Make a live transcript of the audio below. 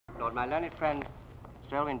Lord, my learned friend,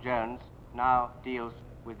 Mr. Elwyn Jones, now deals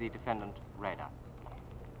with the defendant, Raeder.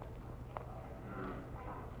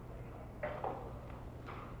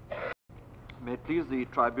 May it please the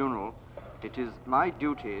tribunal, it is my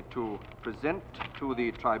duty to present to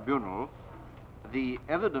the tribunal the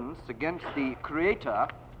evidence against the creator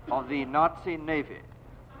of the Nazi Navy,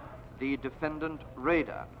 the defendant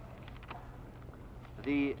Raeder.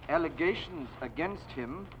 The allegations against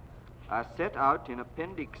him are set out in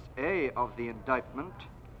Appendix A of the indictment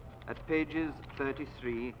at pages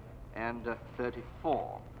 33 and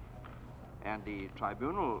 34. And the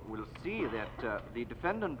tribunal will see that the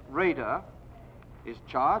defendant Raeder is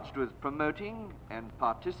charged with promoting and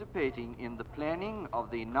participating in the planning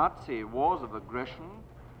of the Nazi wars of aggression,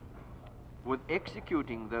 with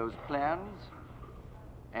executing those plans,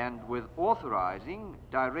 and with authorizing,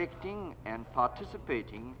 directing, and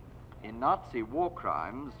participating in Nazi war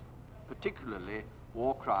crimes, particularly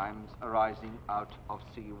war crimes arising out of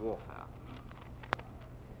sea warfare.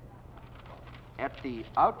 At the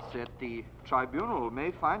outset, the tribunal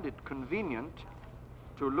may find it convenient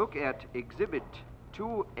to look at Exhibit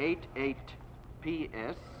 288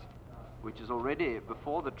 PS, which is already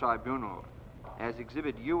before the tribunal as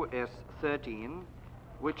Exhibit US 13,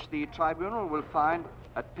 which the tribunal will find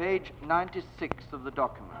at page 96 of the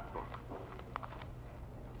document book.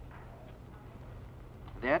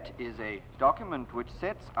 That is a document which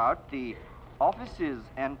sets out the offices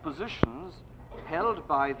and positions held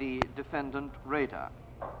by the defendant Raeder.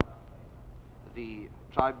 The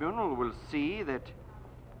tribunal will see that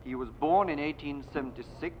he was born in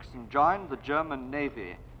 1876 and joined the German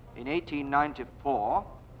Navy in 1894.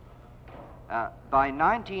 By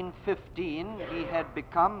 1915, he had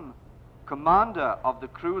become commander of the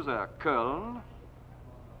cruiser Köln.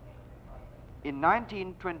 In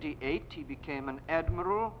 1928, he became an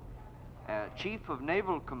admiral, chief of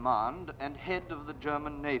naval command, and head of the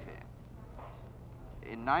German Navy.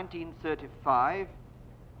 In 1935,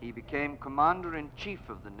 he became commander-in-chief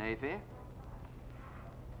of the Navy.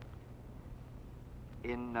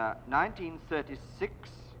 In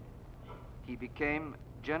 1936, he became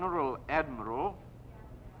General Admiral,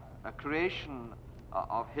 a creation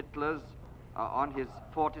of Hitler's on his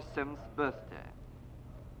 47th birthday.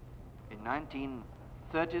 In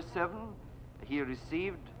 1937, he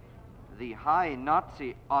received the high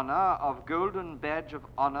Nazi honor of Golden Badge of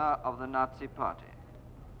Honor of the Nazi Party.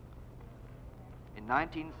 In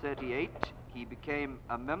 1938, he became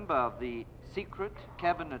a member of the Secret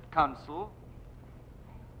Cabinet Council,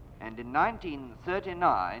 and in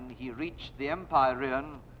 1939 he reached the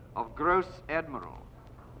empyrean of Gross Admiral,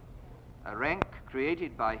 a rank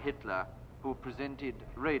created by Hitler, who presented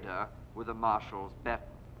Raeder with a marshal's baton.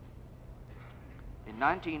 In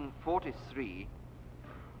 1943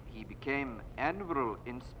 he became Admiral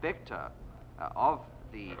Inspector of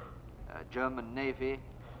the German Navy,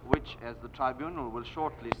 which, as the tribunal will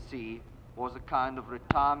shortly see, was a kind of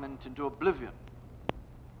retirement into oblivion,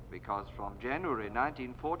 because from January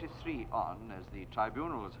 1943 on, as the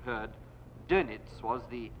tribunal has heard, Dönitz was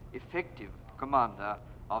the effective commander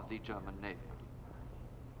of the German Navy.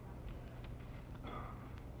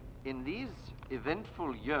 In these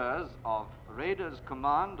eventful years of Raeder's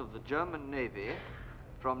command of the German Navy,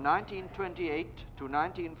 from 1928 to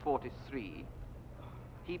 1943,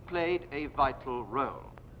 he played a vital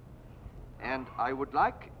role. And I would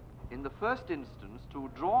like, in the first instance,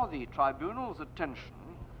 to draw the tribunal's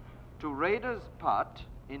attention to Raeder's part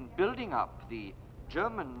in building up the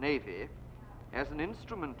German Navy as an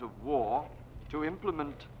instrument of war to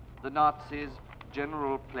implement the Nazis'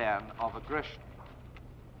 general plan of aggression.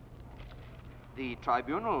 The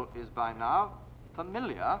tribunal is by now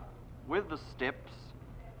familiar with the steps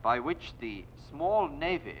by which the small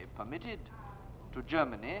navy permitted to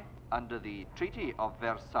Germany under the Treaty of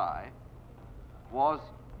Versailles was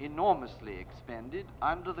enormously expanded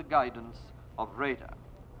under the guidance of Raeder.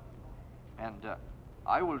 And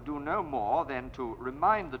I will do no more than to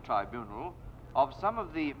remind the tribunal of some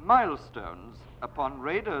of the milestones upon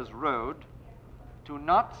Raeder's road to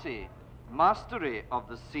Nazi mastery of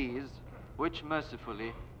the seas, which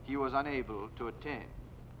mercifully he was unable to attain.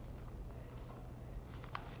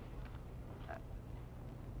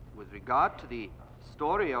 With regard to the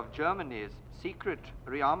story of Germany's secret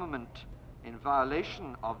rearmament in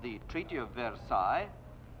violation of the Treaty of Versailles,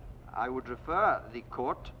 I would refer the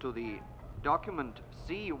court to the document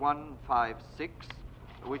C-156,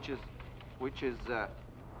 which is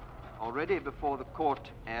already before the court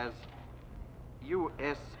as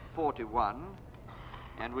US 41,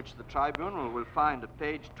 and which the tribunal will find at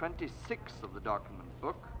page 26 of the document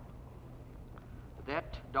book.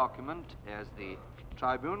 That document, as the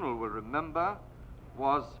tribunal will remember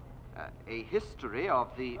was a history of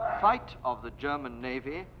the fight of the German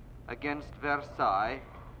Navy against Versailles,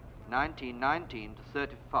 1919 to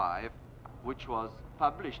 35, which was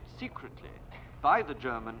published secretly by the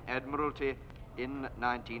German Admiralty in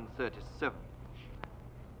 1937.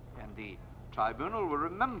 And the tribunal will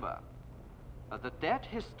remember that that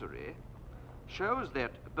history shows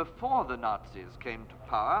that before the Nazis came to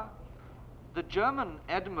power, the German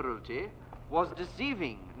Admiralty was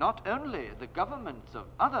deceiving not only the governments of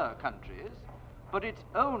other countries, but its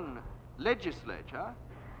own legislature,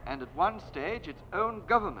 and at one stage its own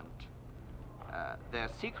government. Their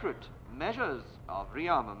secret measures of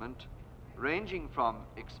rearmament, ranging from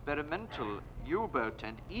experimental U-boat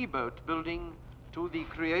and E-boat building to the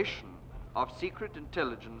creation of secret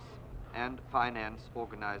intelligence and finance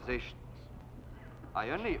organizations. I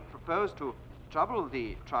only propose to trouble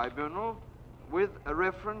the tribunal with a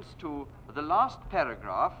reference to the last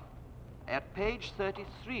paragraph at page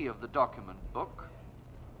 33 of the document book,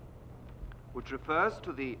 which refers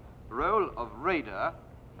to the role of Raeder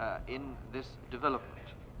in this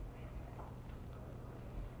development.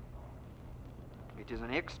 It is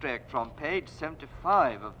an extract from page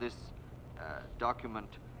 75 of this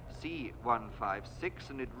document C-156,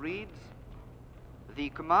 and it reads,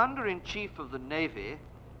 "The Commander-in-Chief of the Navy,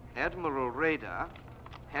 Admiral Raeder,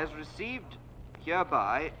 has received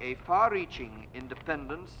hereby a far-reaching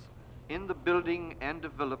independence in the building and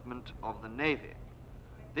development of the Navy.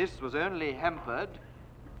 This was only hampered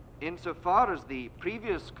insofar as the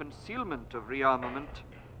previous concealment of rearmament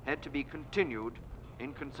had to be continued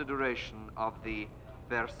in consideration of the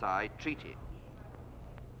Versailles Treaty."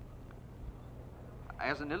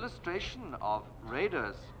 As an illustration of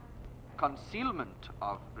Raeder's concealment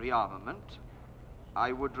of rearmament,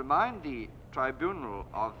 I would remind the tribunal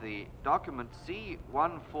of the document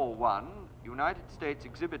C-141, United States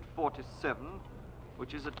Exhibit 47,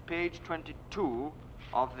 which is at page 22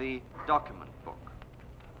 of the document book.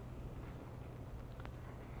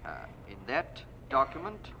 In that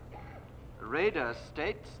document, Raeder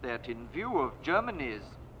states that in view of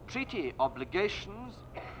Germany's treaty obligations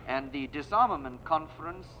and the disarmament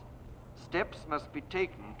conference, steps must be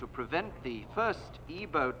taken to prevent the first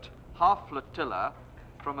E-boat half flotilla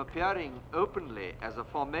from appearing openly as a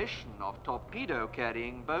formation of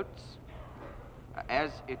torpedo-carrying boats,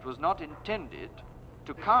 as it was not intended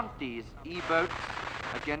to count these E-boats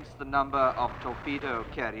against the number of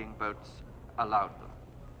torpedo-carrying boats allowed them.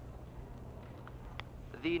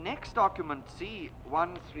 The next document,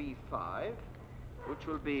 C-135, which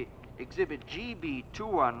will be Exhibit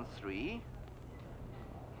GB-213,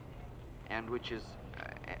 and which is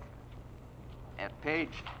at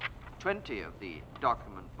page 20 of the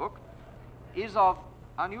document book, is of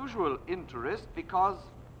unusual interest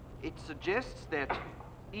because it suggests that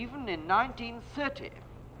even in 1930,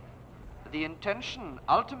 the intention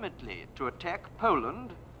ultimately to attack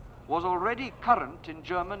Poland was already current in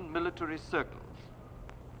German military circles.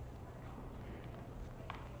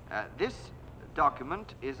 This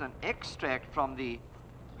document is an extract from the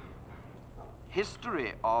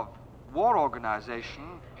history of war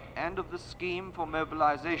organization and of the scheme for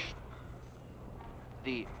mobilization.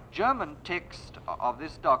 The German text of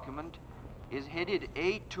this document is headed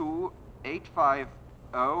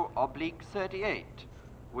A2850/38,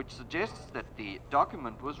 which suggests that the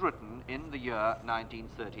document was written in the year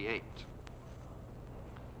 1938.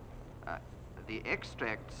 The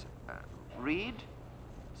extracts read,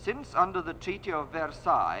 "Since under the Treaty of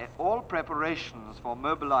Versailles all preparations for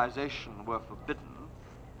mobilization were forbidden,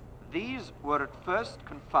 these were at first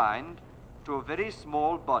confined to a very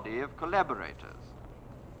small body of collaborators,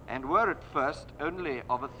 and were at first only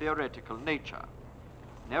of a theoretical nature.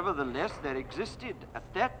 Nevertheless, there existed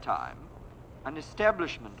at that time an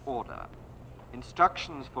establishment order,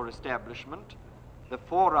 instructions for establishment, the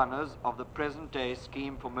forerunners of the present-day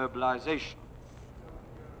scheme for mobilization."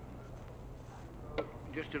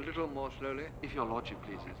 Just a little more slowly. If your lordship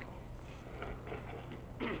pleases.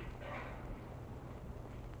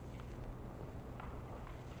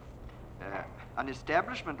 An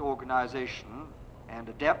establishment organization and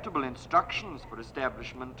adaptable instructions for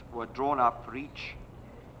establishment were drawn up for each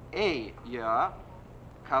A year,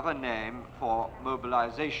 cover name for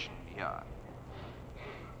mobilization year.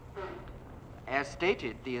 As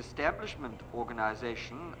stated, the establishment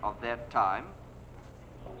organization of that time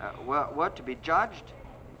were to be judged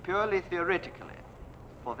purely theoretically,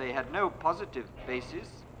 for they had no positive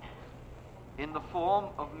basis in the form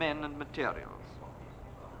of men and materials.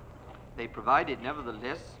 They provided,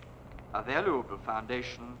 nevertheless, a valuable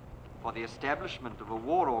foundation for the establishment of a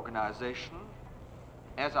war organization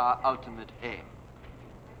as our ultimate aim.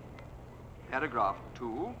 paragraph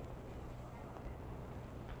 2,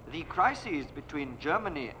 the crises between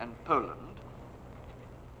Germany and Poland,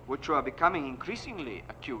 which were becoming increasingly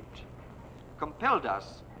acute, compelled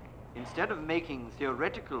us, instead of making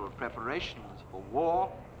theoretical preparations for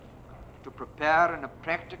war, to prepare in a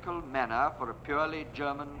practical manner for a purely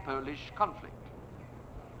German-Polish conflict.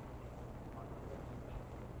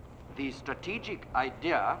 The strategic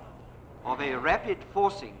idea of a rapid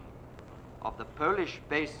forcing of the Polish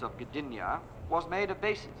base of Gdynia was made a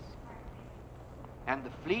basis, and the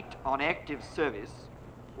fleet on active service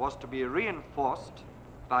was to be reinforced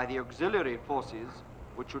by the auxiliary forces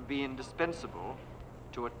which would be indispensable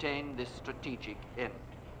to attain this strategic end.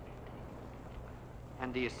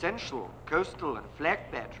 And the essential coastal and flag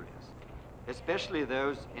batteries, especially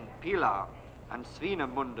those in Pilau and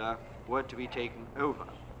Swinemünde, were to be taken over.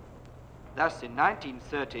 Thus, in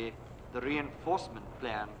 1930, the reinforcement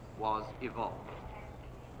plan was evolved.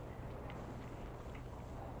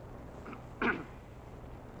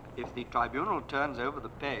 If the tribunal turns over the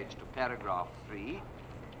page to paragraph 3,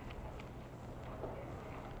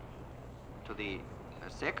 to the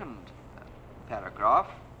second paragraph,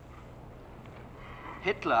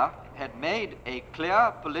 Hitler had made a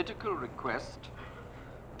clear political request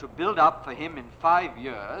to build up for him in 5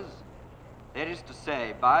 years, that is to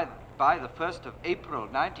say, by the 1st of April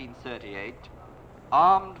 1938,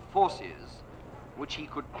 armed forces which he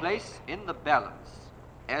could place in the balance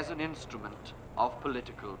as an instrument of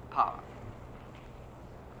political power.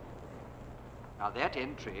 Now that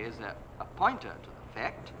entry is a pointer to the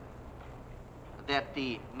fact that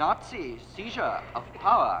the Nazi seizure of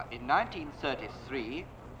power in 1933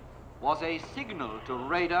 was a signal to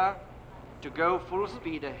Raeder to go full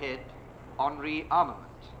speed ahead on rearmament.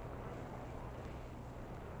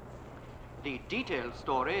 The detailed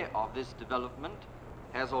story of this development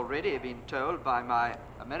has already been told by my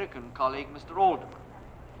American colleague, Mr. Elwyn,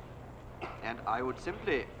 and I would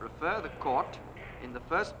simply refer the court in the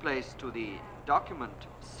first place to the document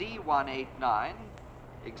C189,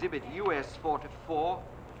 Exhibit US 44,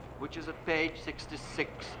 which is at page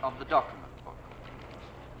 66 of the document book.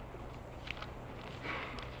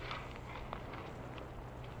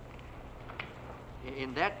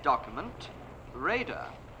 In that document, Raeder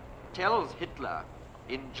tells Hitler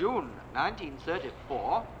in June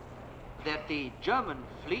 1934 that the German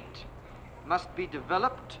fleet must be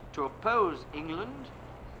developed to oppose England,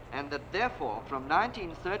 and that therefore from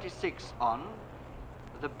 1936 on,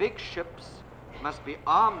 the big ships must be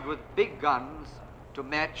armed with big guns to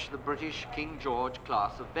match the British King George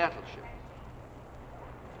class of battleship.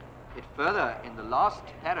 It further, in the last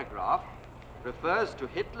paragraph, refers to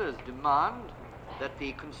Hitler's demand that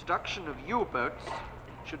the construction of U-boats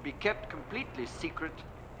should be kept completely secret,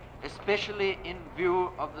 especially in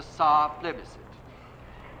view of the Saar plebiscite.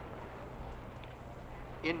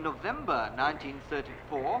 In November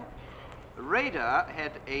 1934, Raeder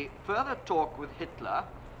had a further talk with Hitler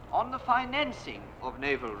on the financing of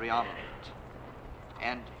naval rearmament.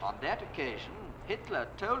 And on that occasion, Hitler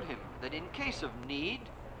told him that in case of need,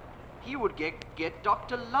 he would get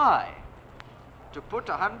Dr. Lai to put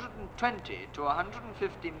 120 to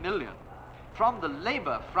 150 million from the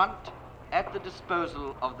labor front at the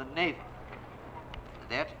disposal of the Navy.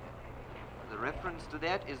 The reference to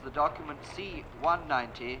that is the document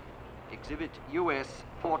C190, Exhibit US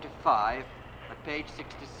 45, at page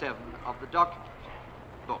 67 of the document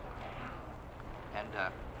book. And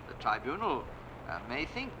the tribunal may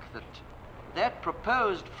think that that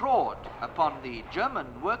proposed fraud upon the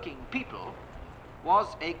German working people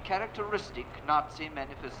was a characteristic Nazi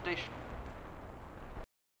manifestation.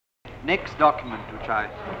 Next document which I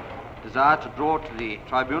desire to draw to the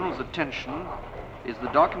tribunal's attention is the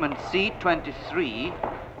document C23,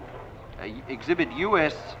 Exhibit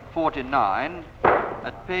US 49,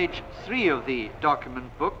 at page 3 of the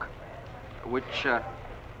document book, which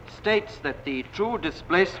states that the true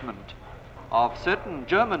displacement of certain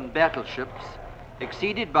German battleships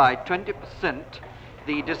exceeded by 20%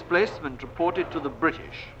 the displacement reported to the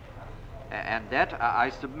British. And that, I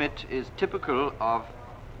submit, is typical of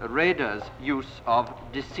Raeder's use of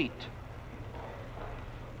deceit.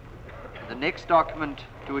 The next document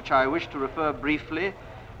to which I wish to refer briefly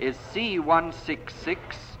is C166,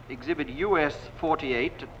 Exhibit US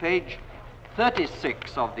 48, at page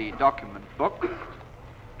 36 of the document book.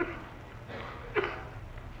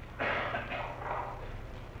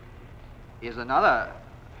 Is another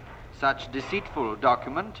such deceitful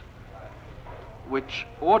document which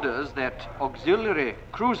orders that auxiliary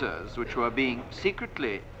cruisers which were being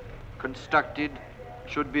secretly constructed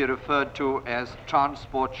should be referred to as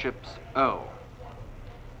transport ships O.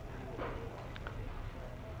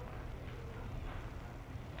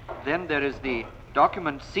 Then there is the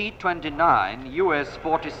document C29, US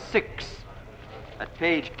 46, at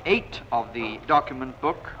page 8 of the document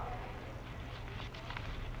book,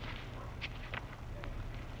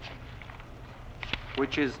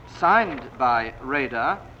 which is signed by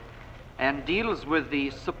Raeder and deals with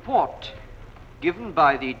the support given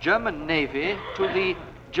by the German Navy to the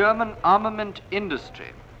German armament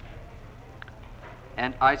industry.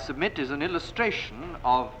 And I submit is an illustration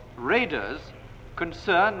of Raeder's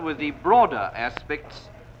concern with the broader aspects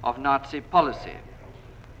of Nazi policy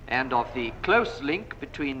and of the close link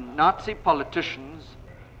between Nazi politicians,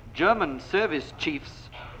 German service chiefs,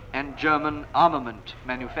 and German armament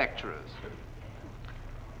manufacturers.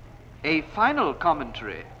 A final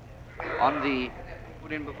commentary on the...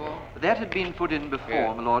 Put in before? That had been put in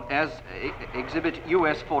before, my lord, as Exhibit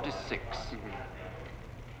US 46.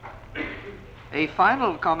 A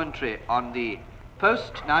final commentary on the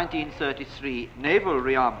post-1933 naval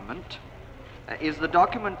rearmament is the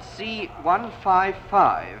document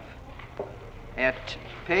C155 at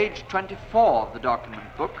page 24 of the document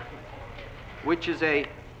book, which is a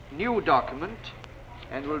new document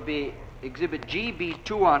and will be Exhibit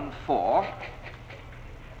GB214,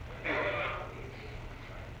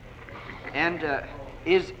 and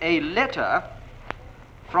is a letter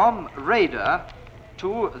from Raeder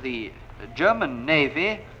to the German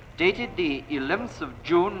Navy dated the 11th of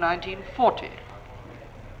June 1940.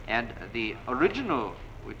 And the original,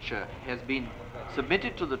 which has been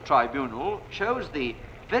submitted to the tribunal, shows the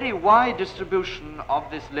very wide distribution of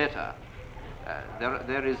this letter.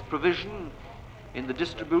 There is provision in the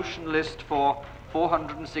distribution list for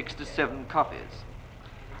 467 copies.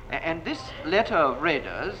 And this letter of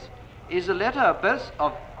Raeder's is a letter both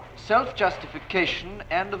of self-justification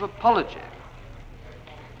and of apology.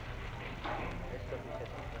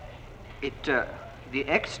 The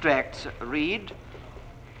extracts read,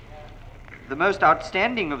 "The most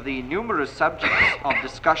outstanding of the numerous subjects of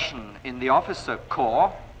discussion in the officer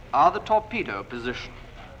corps are the torpedo position,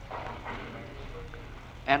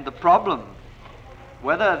 and the problem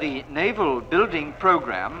whether the naval building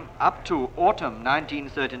program up to autumn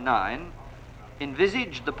 1939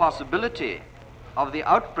 envisaged the possibility of the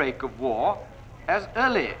outbreak of war as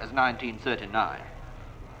early as 1939,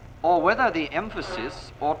 or whether the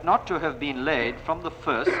emphasis ought not to have been laid from the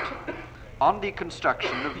first on the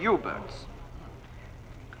construction of U-boats.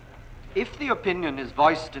 If the opinion is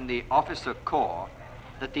voiced in the officer corps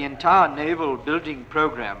that the entire naval building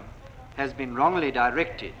program has been wrongly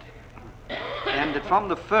directed, and that from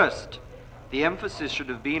the first the emphasis should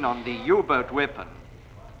have been on the U-boat weapon,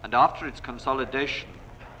 and after its consolidation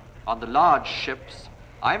on the large ships,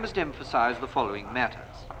 I must emphasize the following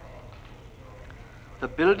matters. The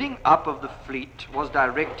building up of the fleet was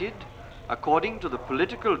directed according to the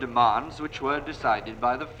political demands which were decided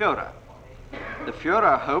by the Führer. The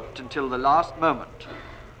Führer hoped until the last moment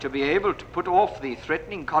to be able to put off the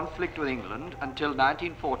threatening conflict with England until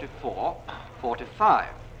 1944-45.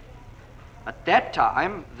 At that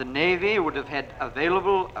time, the Navy would have had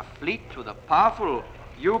available a fleet with a powerful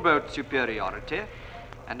U-boat superiority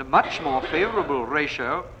and a much more favorable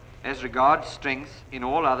ratio as regards strength in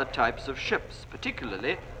all other types of ships,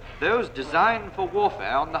 particularly those designed for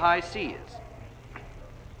warfare on the high seas.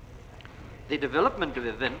 The development of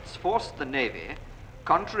events forced the Navy,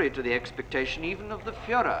 contrary to the expectation even of the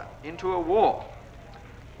Führer, into a war,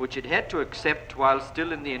 which it had to accept while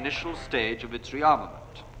still in the initial stage of its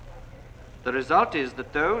rearmament. The result is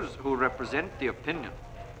that those who represent the opinion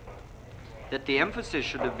that the emphasis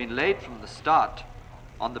should have been laid from the start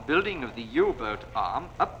on the building of the U-boat arm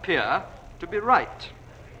appear to be right.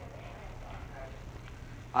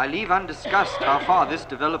 I leave undiscussed how far this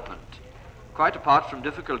development, quite apart from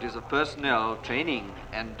difficulties of personnel, training,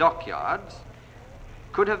 and dockyards,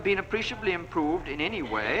 could have been appreciably improved in any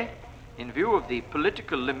way in view of the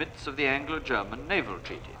political limits of the Anglo-German Naval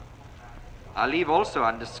Treaty. I leave also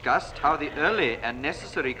undiscussed how the early and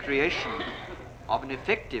necessary creation of an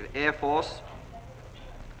effective air force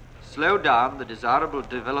slowed down the desirable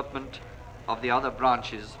development of the other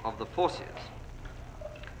branches of the forces.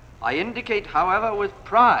 I indicate, however, with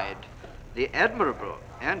pride the admirable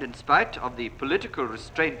and, in spite of the political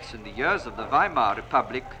restraints in the years of the Weimar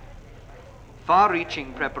Republic,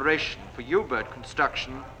 far-reaching preparation for U-boat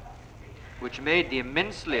construction, which made the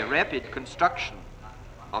immensely rapid construction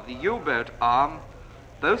of the U-boat arm,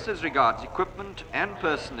 both as regards equipment and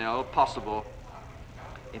personnel, possible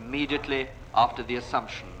immediately after the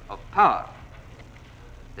assumption of power.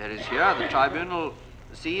 There is here, the tribunal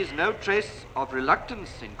sees no trace of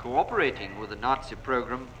reluctance in cooperating with the Nazi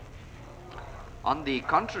program. On the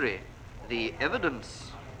contrary, the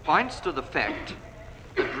evidence points to the fact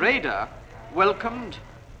that Raeder welcomed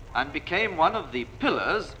and became one of the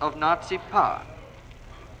pillars of Nazi power.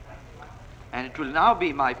 And it will now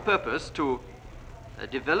be my purpose to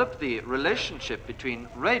develop the relationship between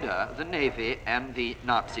Raeder, the Navy, and the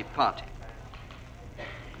Nazi Party.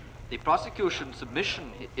 The prosecution's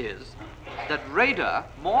submission is that Raeder,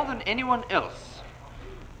 more than anyone else,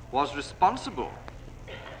 was responsible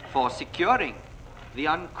for securing the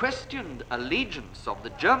unquestioned allegiance of the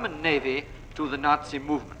German Navy to the Nazi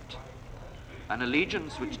movement, an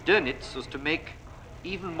allegiance which Dönitz was to make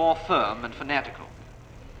even more firm and fanatical.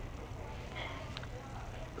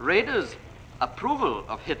 Raeder's approval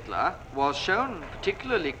of Hitler was shown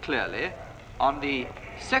particularly clearly on the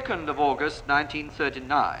 2nd of August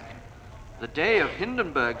 1939, the day of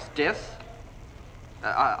Hindenburg's death,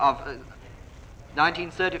 of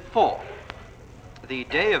 1934, the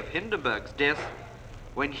day of Hindenburg's death,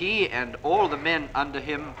 when he and all the men under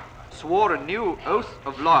him swore a new oath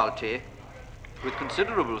of loyalty with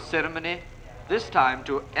considerable ceremony, this time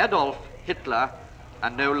to Adolf Hitler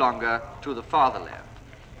and no longer to the fatherland.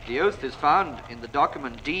 The oath is found in the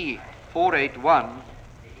document D481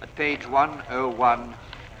 at page 101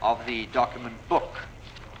 of the document book.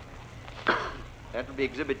 That will be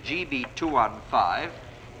exhibit GB215,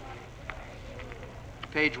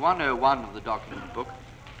 page 101 of the document book,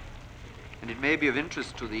 and it may be of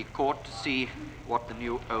interest to the court to see what the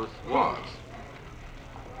new oath was.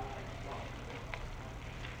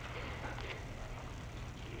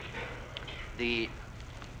 The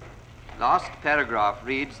last paragraph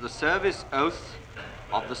reads, "The service oath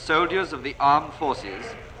of the soldiers of the armed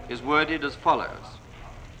forces is worded as follows.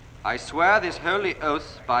 I swear this holy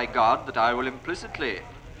oath by God that I will implicitly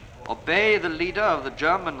obey the leader of the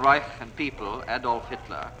German Reich and people, Adolf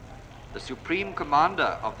Hitler, the supreme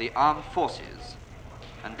commander of the armed forces,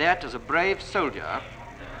 and that as a brave soldier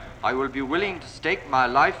I will be willing to stake my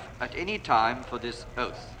life at any time for this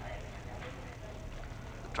oath."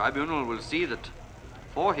 The tribunal will see that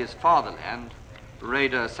for his fatherland,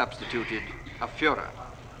 Raeder substituted a Führer.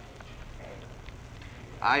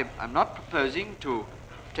 I'm not proposing to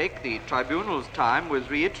take the tribunal's time with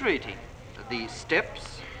reiterating the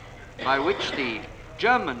steps by which the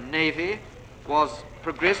German Navy was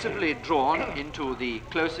progressively drawn into the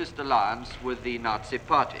closest alliance with the Nazi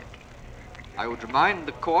Party. I would remind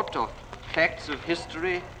the court of facts of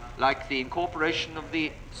history like the incorporation of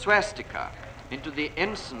the swastika into the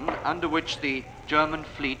ensign under which the German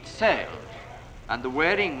fleet sailed, and the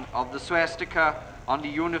wearing of the swastika on the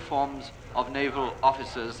uniforms of naval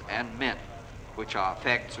officers and men, which are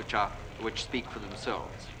facts which speak for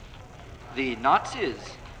themselves. The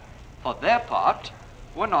Nazis, for their part,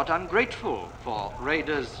 were not ungrateful for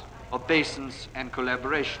Raeder's obeisance and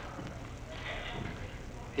collaboration.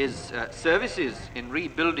 His services in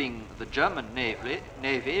rebuilding the German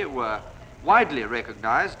Navy were widely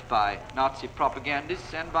recognized by Nazi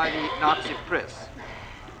propagandists and by the Nazi press.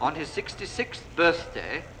 On his 66th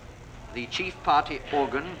birthday, the chief party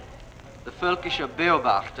organ, the Völkischer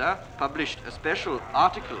Beobachter, published a special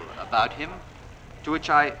article about him to which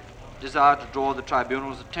I desire to draw the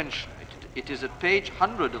tribunal's attention. It is at page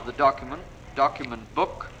 100 of the document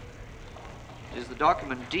book. It is the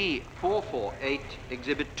document D448,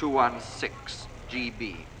 exhibit 216,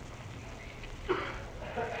 GB.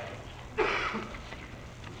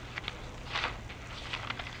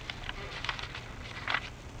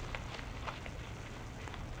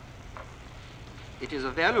 It is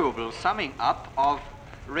a valuable summing up of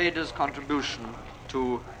Raeder's contribution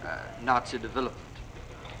to Nazi development.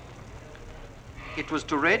 It was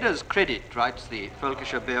to Raeder's credit, writes the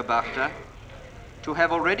Völkischer Beobachter, to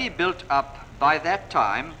have already built up by that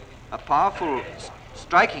time a powerful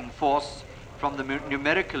striking force from the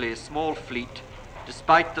numerically small fleet,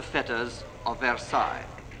 despite the fetters of Versailles.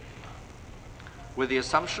 With the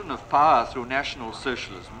assumption of power through National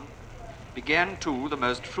Socialism, began too the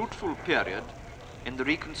most fruitful period in the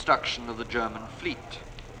reconstruction of the German fleet.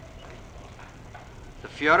 The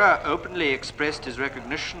Führer openly expressed his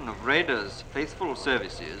recognition of Raeder's faithful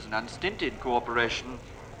services and unstinted cooperation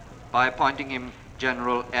by appointing him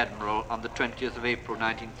General Admiral on the 20th of April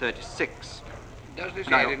 1936. Does this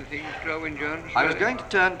add anything to Elwyn Jones? I was going to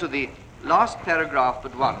turn to the last paragraph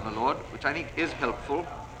but one, my lord, which I think is helpful.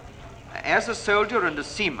 As a soldier and a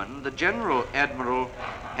seaman, the General Admiral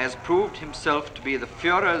has proved himself to be the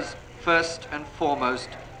Führer's first and foremost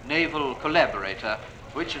naval collaborator,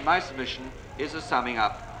 which in my submission is a summing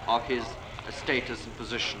up of his status and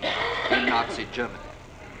position in Nazi Germany.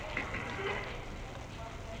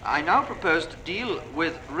 I now propose to deal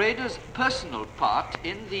with Raeder's personal part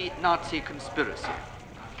in the Nazi conspiracy.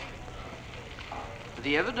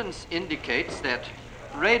 The evidence indicates that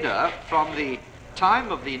Raeder, from the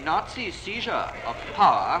time of the Nazi seizure of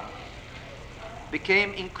power,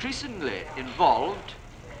 became increasingly involved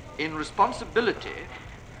in responsibility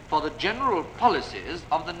for the general policies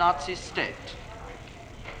of the Nazi state.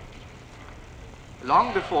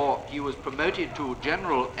 Long before he was promoted to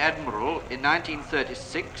General Admiral in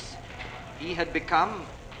 1936, he had become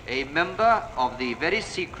a member of the very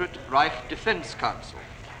secret Reich Defense Council,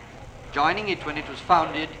 joining it when it was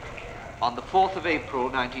founded on the 4th of April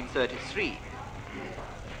 1933.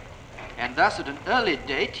 And thus at an early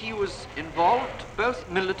date he was involved both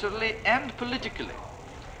militarily and politically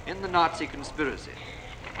in the Nazi conspiracy.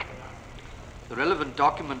 The relevant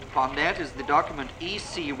document upon that is the document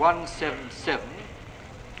EC 177,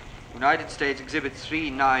 United States Exhibit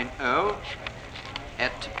 390,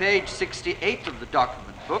 at page 68 of the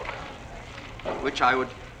document book, which I would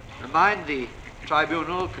remind the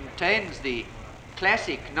tribunal contains the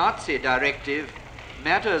classic Nazi directive: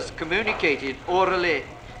 matters communicated orally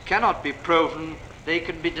cannot be proven, they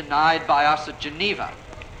can be denied by us at Geneva.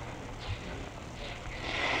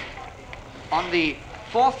 On the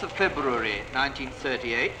 4th of February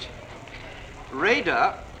 1938,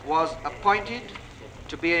 Raeder was appointed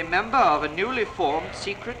to be a member of a newly formed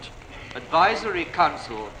secret advisory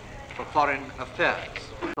council for foreign affairs.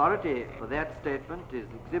 Authority for that statement is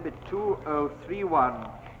Exhibit 2031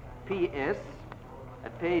 PS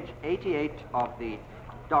at page 88 of the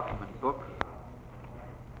document book,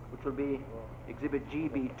 which will be Exhibit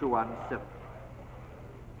GB 217.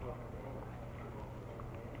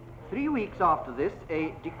 3 weeks after this,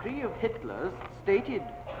 a decree of Hitler's stated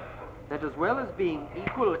that as well as being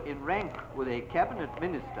equal in rank with a cabinet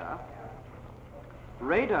minister,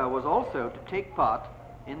 Raeder was also to take part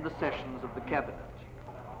in the sessions of the cabinet.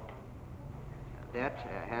 That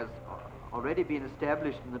has already been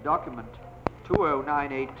established in the document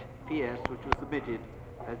 2098 PS, which was submitted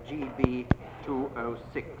as GB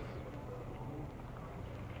 206.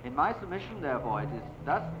 In my submission, therefore, it is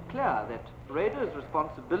thus clear that Raeder's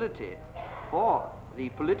responsibility for the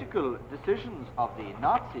political decisions of the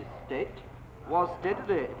Nazi state was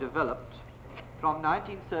steadily developed from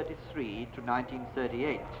 1933 to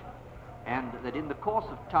 1938, and that in the course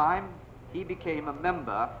of time he became a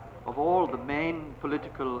member of all the main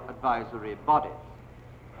political advisory bodies.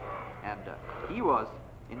 And he was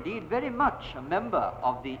indeed very much a member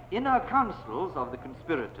of the inner councils of the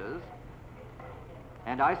conspirators,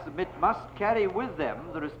 and I submit must carry with them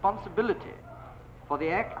the responsibility for the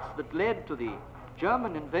acts that led to the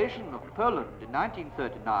German invasion of Poland in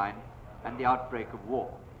 1939 and the outbreak of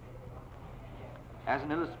war. As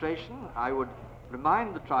an illustration, I would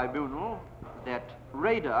remind the tribunal that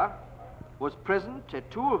Raeder was present at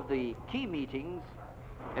 2 of the key meetings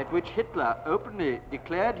at which Hitler openly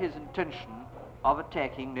declared his intention of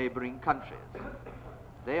attacking neighboring countries.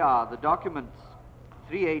 They are the documents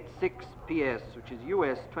 386 PS, which is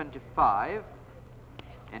US 25,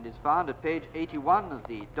 and is found at page 81 of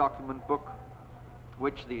the document book,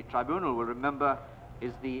 which the tribunal will remember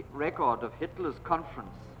is the record of Hitler's conference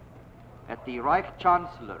at the Reich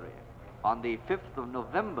Chancellery on the 5th of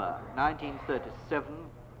November 1937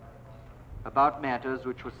 about matters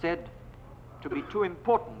which were said to be too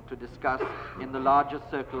important to discuss in the larger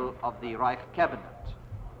circle of the Reich cabinet,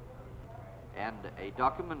 and a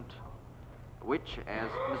document which, as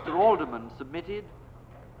Mr. Alderman submitted,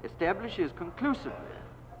 establishes conclusively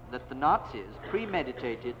that the Nazis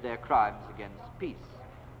premeditated their crimes against peace.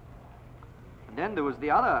 And then there was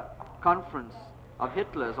the other conference of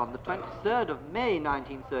Hitler's on the 23rd of May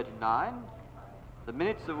 1939, the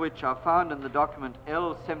minutes of which are found in the document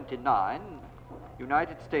L79,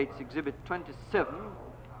 United States Exhibit 27,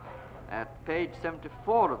 at page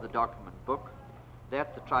 74 of the document book.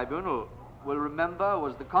 That the tribunal will remember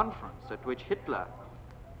was the conference at which Hitler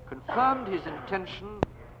confirmed his intention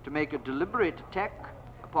to make a deliberate attack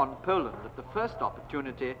upon Poland at the first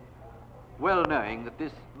opportunity, well knowing that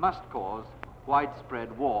this must cause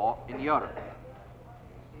widespread war in Europe.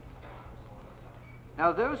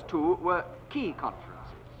 Now, those 2 were key conferences.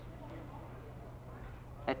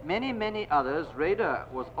 At many, many others, Raeder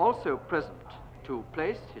was also present to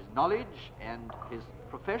place his knowledge and his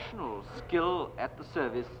professional skill at the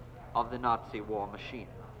service of the Nazi war machine.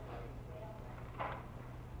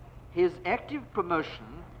 His active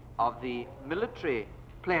promotion of the military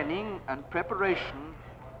planning and preparation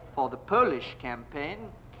for the Polish campaign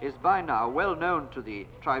is by now well known to the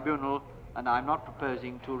tribunal, and I'm not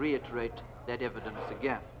proposing to reiterate that evidence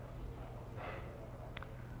again.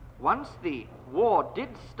 Once the war did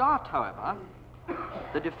start, however,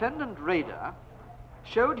 the defendant Raeder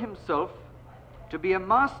showed himself to be a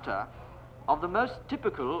master of the most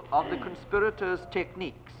typical of the conspirators'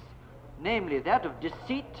 techniques, namely that of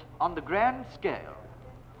deceit on the grand scale.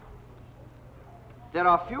 There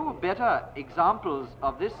are few better examples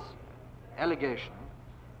of this allegation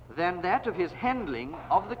than that of his handling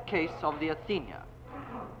of the case of the Athenia.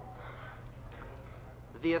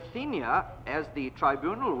 The Athenia, as the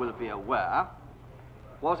tribunal will be aware,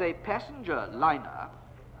 was a passenger liner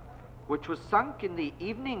which was sunk in the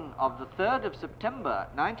evening of the 3rd of September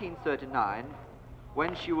 1939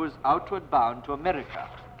 when she was outward bound to America,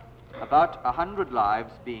 about 100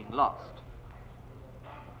 lives being lost.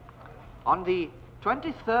 On the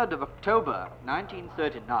 23rd of October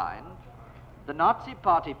 1939, the Nazi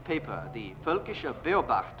Party paper, the Völkischer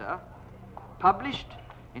Beobachter, published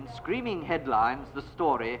in screaming headlines the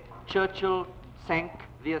story, "Churchill sank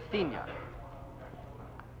the Athenia."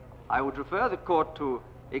 I would refer the court to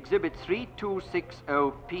Exhibit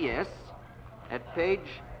 3260 PS at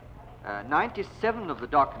page 97 of the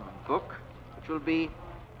document book, which will be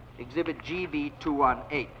Exhibit GB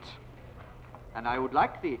 218. And I would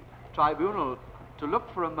like the tribunal to look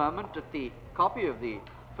for a moment at the copy of the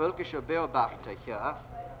Völkischer Beobachter here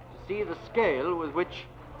to see the scale with which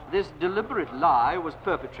this deliberate lie was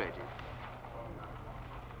perpetrated.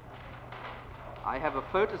 I have a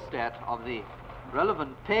photostat of the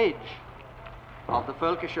relevant page of the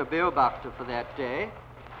Völkischer Beobachter for that day.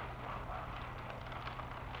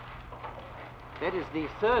 That is the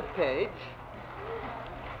 3rd page.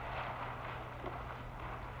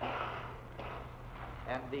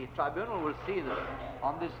 And the tribunal will see that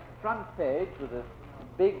on this front page with a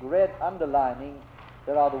big red underlining,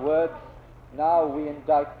 there are the words, "Now we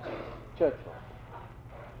indict Churchill."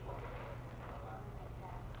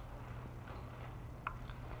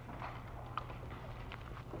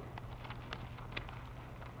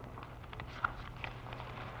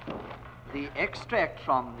 The extract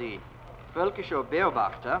from the Völkischer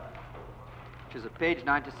Beobachter, which is at page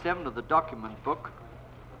 97 of the document book,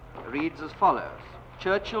 reads as follows.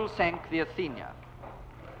 Churchill sank the Athenia.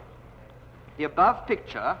 The above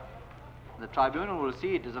picture, the tribunal will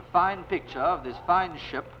see it as a fine picture of this fine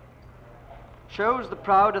ship, shows the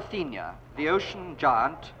proud Athenia, the ocean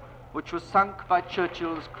giant, which was sunk by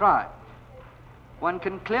Churchill's crime. One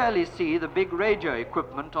can clearly see the big radio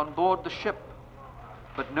equipment on board the ship,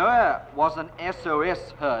 but nowhere was an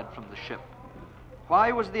SOS heard from the ship.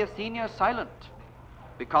 Why was the Athenia silent?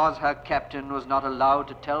 Because her captain was not allowed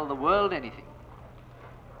to tell the world anything.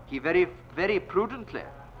 He very prudently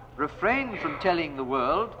refrained from telling the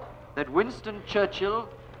world that Winston Churchill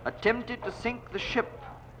attempted to sink the ship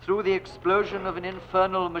through the explosion of an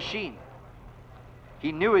infernal machine.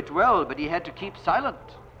 He knew it well, but he had to keep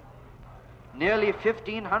silent. Nearly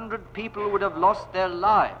 1,500 people would have lost their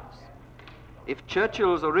lives if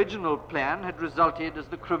Churchill's original plan had resulted as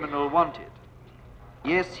the criminal wanted.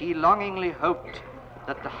 Yes, he longingly hoped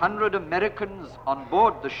that the 100 Americans on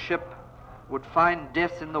board the ship would find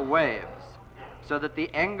death in the waves, so that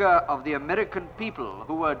the anger of the American people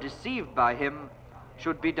who were deceived by him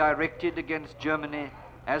should be directed against Germany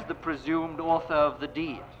as the presumed author of the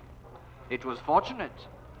deed. It was fortunate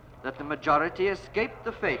that the majority escaped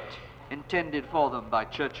the fate intended for them by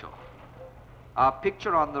Churchill. Our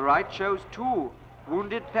picture on the right shows 2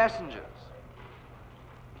 wounded passengers.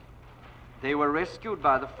 They were rescued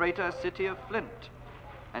by the freighter City of Flint,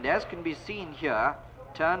 and as can be seen here,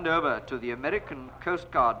 turned over to the American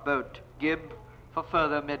Coast Guard boat Gibb for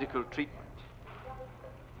further medical treatment.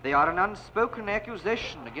 They are an unspoken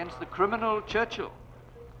accusation against the criminal Churchill.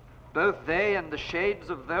 Both they and the shades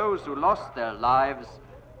of those who lost their lives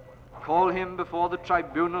call him before the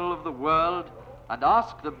tribunal of the world and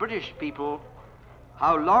ask the British people,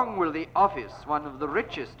 how long will the office, one of the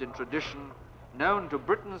richest in tradition known to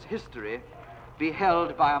Britain's history, be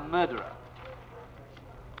held by a murderer?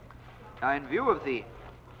 Now, in view of the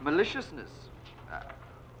maliciousness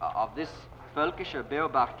of this Völkischer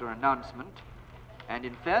Beobachter announcement, and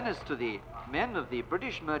in fairness to the men of the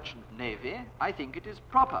British Merchant Navy, I think it is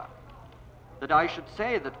proper that I should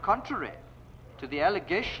say that contrary to the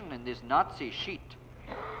allegation in this Nazi sheet,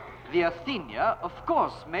 the Athenia, of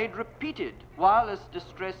course, made repeated wireless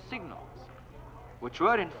distress signals, which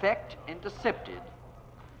were in fact intercepted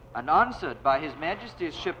and answered by His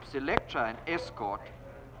Majesty's ships Electra and Escort,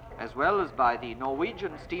 as well as by the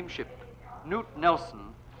Norwegian steamship Knut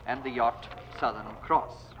Nelson and the yacht Southern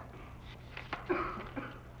Cross.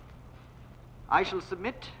 I shall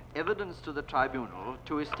submit evidence to the tribunal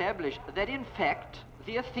to establish that in fact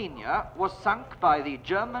the Athenia was sunk by the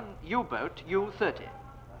German U-boat U-30.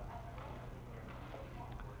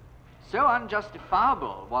 So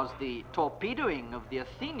unjustifiable was the torpedoing of the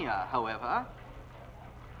Athenia, however,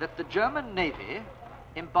 that the German Navy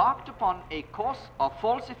embarked upon a course of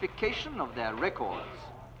falsification of their records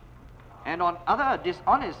and on other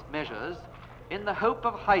dishonest measures in the hope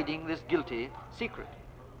of hiding this guilty secret.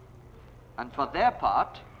 And for their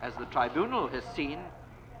part, as the tribunal has seen,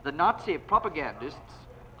 the Nazi propagandists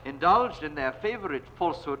indulged in their favorite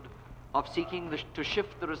falsehood of seeking to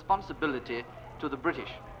shift the responsibility to the British.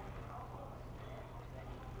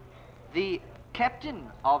 The captain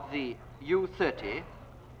of the U-30,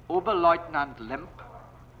 Oberleutnant Lemp,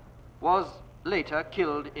 was later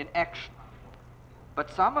killed in action,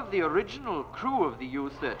 but some of the original crew of the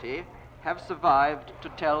U-30 have survived to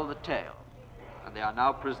tell the tale, and they are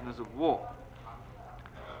now prisoners of war.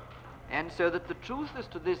 And so that the truth as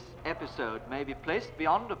to this episode may be placed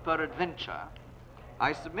beyond a peradventure,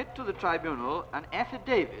 I submit to the tribunal an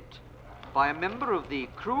affidavit by a member of the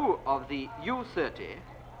crew of the U-30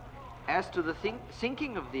 as to the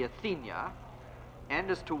sinking of the Athenia and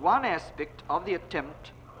as to one aspect of the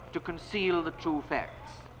attempt to conceal the true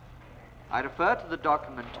facts. I refer to the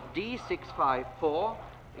document D654,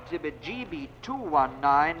 Exhibit GB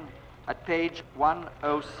 219, at page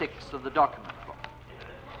 106 of the document book.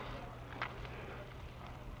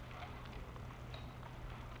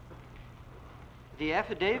 The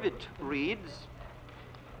affidavit reads,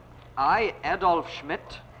 I, Adolf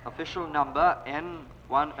Schmidt, official number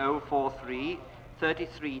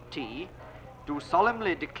N1043-33T, do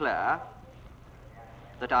solemnly declare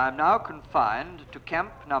that I am now confined to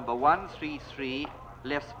camp number 133,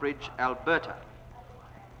 Lethbridge, Alberta.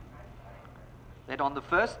 That on the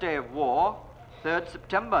first day of war, 3rd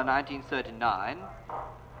September 1939,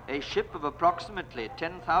 a ship of approximately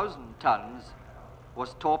 10,000 tons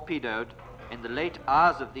was torpedoed in the late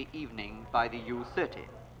hours of the evening by the U-30.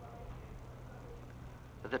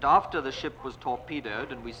 That after the ship was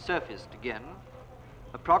torpedoed and we surfaced again,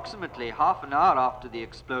 approximately half an hour after the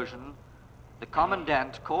explosion, the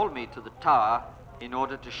commandant called me to the tower in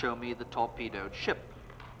order to show me the torpedoed ship.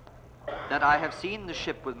 That I have seen the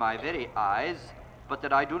ship with my very eyes, but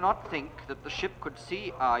that I do not think that the ship could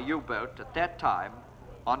see our U-boat at that time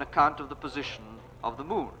on account of the position of the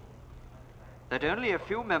moon. That only a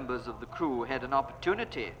few members of the crew had an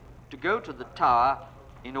opportunity to go to the tower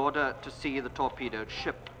in order to see the torpedoed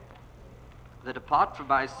ship. That apart from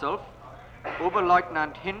myself,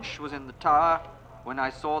 Oberleutnant Hinsch was in the tower when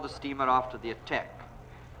I saw the steamer after the attack.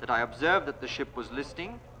 That I observed that the ship was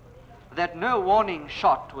listing. That no warning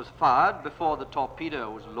shot was fired before the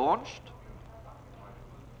torpedo was launched.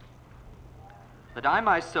 That I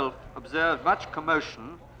myself observed much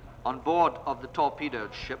commotion on board of the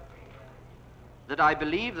torpedoed ship. That I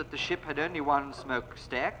believe that the ship had only one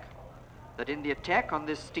smokestack, that in the attack on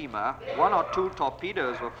this steamer, 1 or 2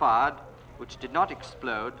 torpedoes were fired which did not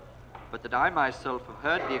explode, but that I myself have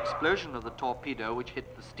heard the explosion of the torpedo which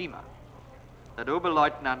hit the steamer. That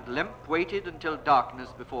Oberleutnant Lemp waited until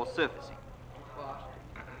darkness before surfacing.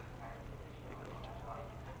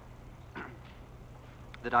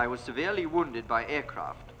 That I was severely wounded by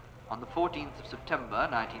aircraft on the 14th of September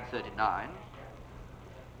 1939.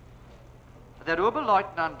 That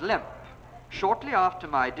Oberleutnant Lemp, shortly after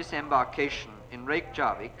my disembarkation in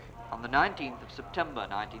Reykjavik on the 19th of September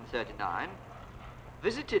 1939,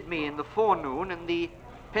 visited me in the forenoon in the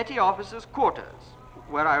petty officer's quarters,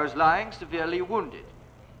 where I was lying severely wounded.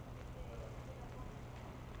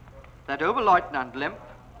 That Oberleutnant Lemp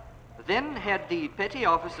then had the petty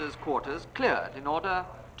officer's quarters cleared in order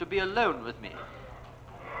to be alone with me.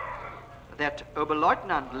 That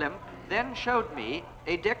Oberleutnant Lemp then showed me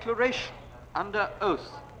a declaration under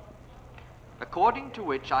oath, according to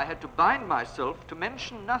which I had to bind myself to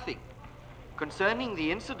mention nothing concerning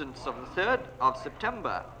the incidents of the 3rd of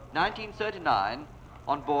September 1939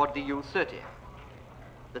 on board the U-30.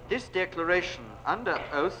 That this declaration under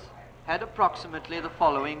oath had approximately the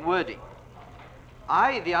following wording.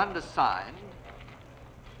 I, the undersigned,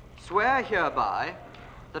 swear hereby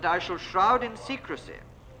that I shall shroud in secrecy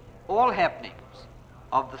all happenings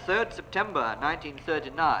of the 3rd September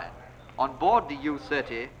 1939 on board the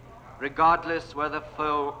U-30, regardless whether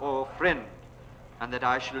foe or friend, and that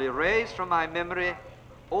I shall erase from my memory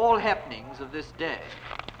all happenings of this day.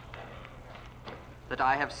 That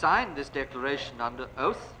I have signed this declaration under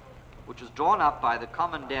oath, which was drawn up by the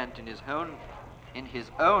commandant in his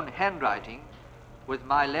own handwriting, with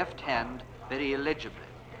my left hand very illegibly.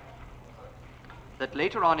 That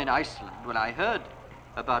later on in Iceland, when I heard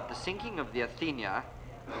about the sinking of the Athenia,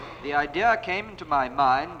 the idea came into my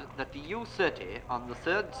mind that the U-30 on the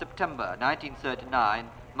 3rd September 1939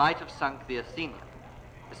 might have sunk the Athenia,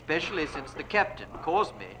 especially since the captain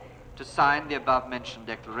caused me to sign the above-mentioned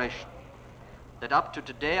declaration. that up to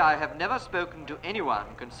today I have never spoken to anyone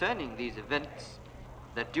concerning these events,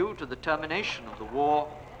 that due to the termination of the war,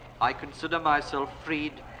 I consider myself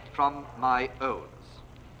freed from my oaths.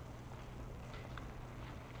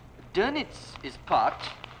 Dönitz's part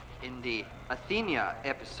in the Athenia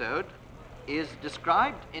episode is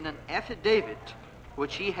described in an affidavit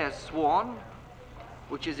which he has sworn,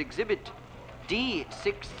 which is Exhibit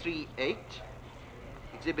D638,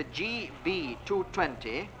 Exhibit GB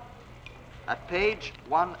 220, at page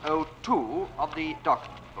 102 of the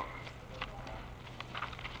document book.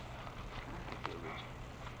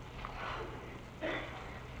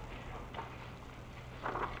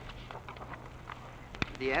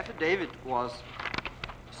 The affidavit was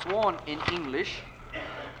sworn in English,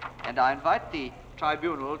 and I invite the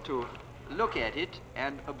tribunal to look at it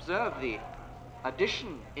and observe the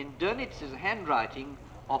addition in Dönitz's handwriting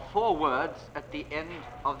of 4 words at the end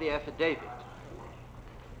of the affidavit,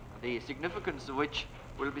 the significance of which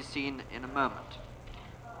will be seen in a moment.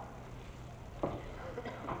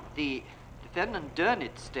 The defendant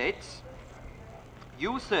Dönitz states,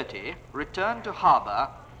 U-30 returned to harbor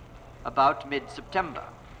about mid-September.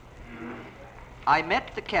 I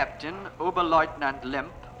met the captain, Oberleutnant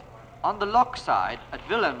Lemp, on the lock side at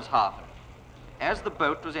Wilhelmshaven as the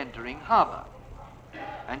boat was entering harbor,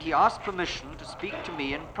 and he asked permission to speak to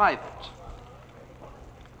me in private.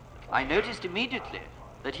 I noticed immediately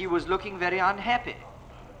that he was looking very unhappy,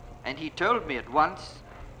 and he told me at once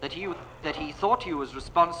that he thought he was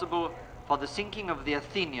responsible for the sinking of the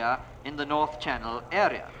Athenia in the North Channel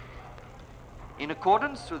area. In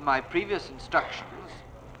accordance with my previous instructions,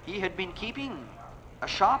 he had been keeping a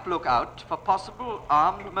sharp lookout for possible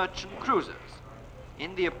armed merchant cruisers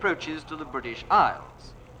in the approaches to the British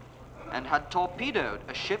Isles, and had torpedoed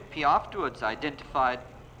a ship he afterwards identified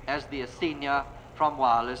as the Athenia from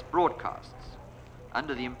wireless broadcasts,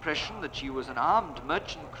 under the impression that she was an armed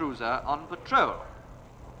merchant cruiser on patrol.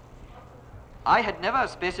 I had never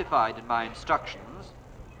specified in my instructions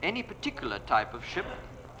any particular type of ship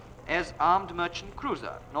as armed merchant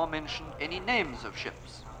cruiser, nor mentioned any names of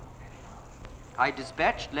ships. I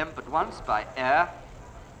dispatched Lemp at once by air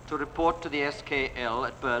to report to the SKL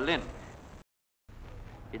at Berlin.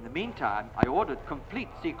 In the meantime, I ordered complete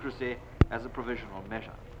secrecy as a provisional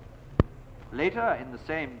measure. Later in the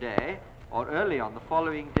same day, or early on the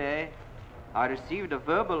following day, I received a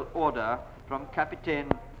verbal order from Captain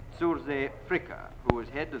Zursee Fricker, who was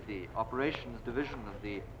head of the Operations Division of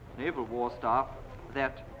the Naval War Staff,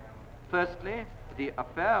 that firstly, the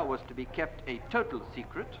affair was to be kept a total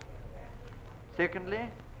secret. Secondly,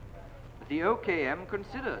 the OKM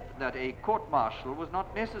considered that a court-martial was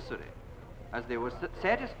not necessary, as they were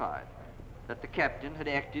satisfied that the captain had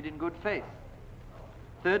acted in good faith.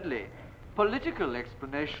 Thirdly, political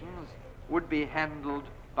explanations would be handled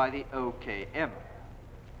by the OKM.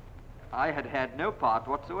 I had had no part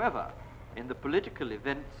whatsoever in the political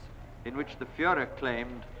events in which the Führer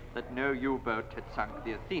claimed that no U-boat had sunk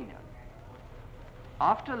the Athenia.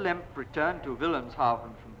 After Lemp returned to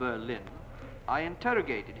Wilhelmshaven from Berlin, I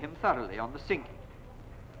interrogated him thoroughly on the sinking,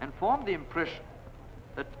 and formed the impression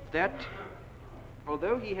that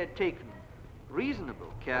although he had taken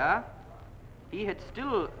reasonable care, he had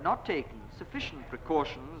still not taken sufficient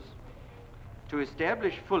precautions to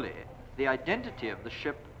establish fully the identity of the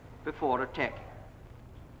ship before attacking.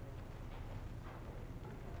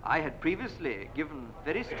 I had previously given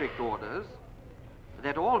very strict orders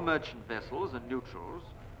that all merchant vessels and neutrals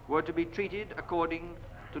were to be treated according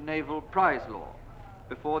to naval prize law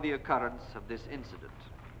before the occurrence of this incident.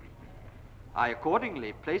 I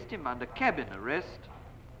accordingly placed him under cabin arrest,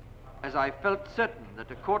 as I felt certain that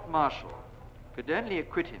a court-martial could only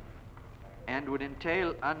acquit him and would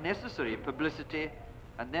entail unnecessary publicity,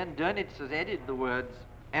 and then Dönitz has added the words,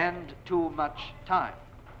 and too much time.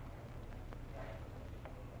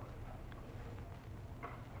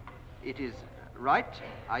 It is right,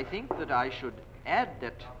 I think, that I should add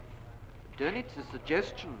that Dönitz's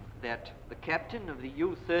suggestion that the captain of the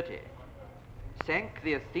U-30 sank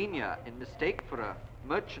the Athenia in mistake for a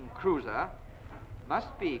merchant cruiser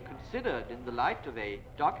must be considered in the light of a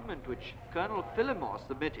document which Colonel Phillimore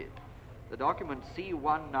submitted, the document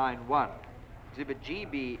C-191, Exhibit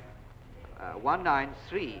GB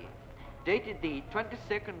 193, dated the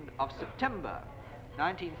 22nd of September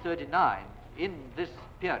 1939 in this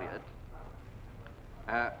period,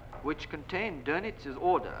 which contained Dönitz's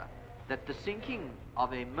order that the sinking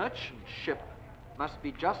of a merchant ship must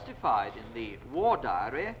be justified in the war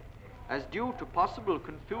diary as due to possible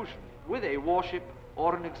confusion with a warship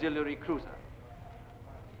or an auxiliary cruiser.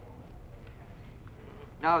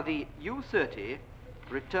 Now, the U-30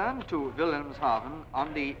 returned to Wilhelmshaven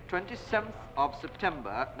on the 27th of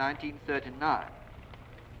September 1939.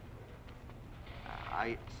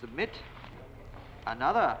 I submit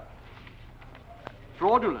another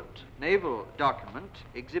fraudulent naval document,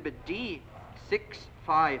 Exhibit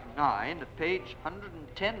D659, at page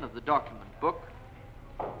 110 of the document book,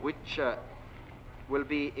 which will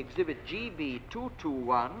be Exhibit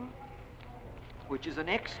GB221, which is an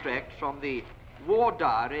extract from the war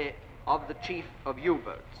diary of the Chief of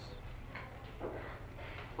U-Boats.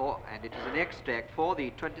 And it is an extract for the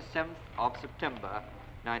 27th of September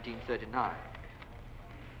 1939.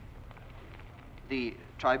 The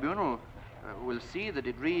tribunal will see that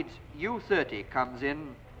it reads, U-30 comes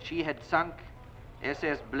in, she had sunk,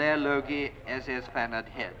 SS Blair Logie, SS Fanard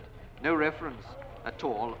Head. No reference at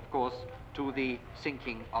all, of course, to the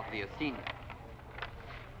sinking of the Athena.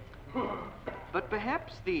 But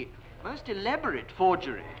perhaps the most elaborate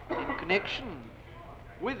forgery in connection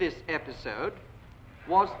with this episode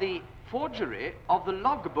was the forgery of the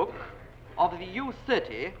logbook of the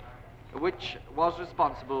U-30, which was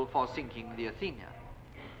responsible for sinking the Athena.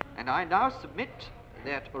 And I now submit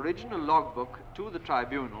that original logbook to the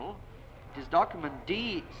tribunal. It is document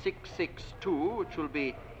D662, which will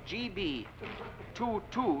be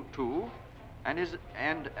GB222, and is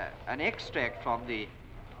an extract from the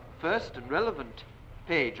first and relevant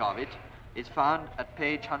page of it is found at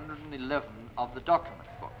page 111 of the document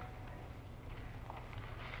book.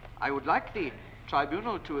 I would like the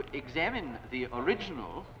tribunal to examine the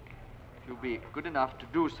original, if you'll be good enough to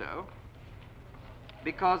do so,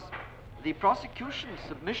 because the prosecution's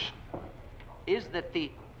submission is that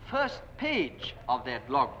the first page of that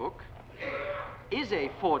logbook is a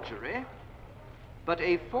forgery, but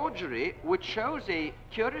a forgery which shows a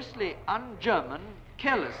curiously un-German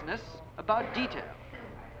carelessness about detail.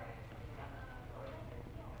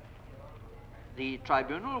 The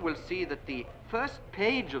tribunal will see that the first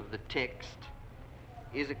page of the text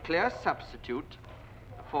is a clear substitute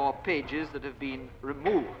for pages that have been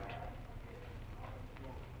removed.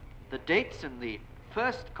 The dates in the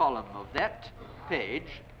first column of that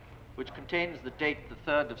page, which contains the date the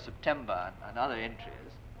 3rd of September and other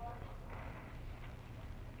entries,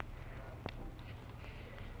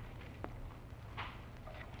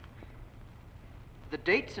 the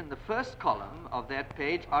dates in the first column of that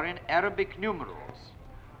page are in Arabic numerals.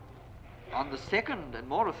 On the second and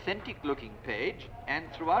more authentic looking page, and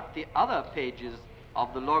throughout the other pages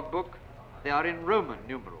of the logbook, they are in Roman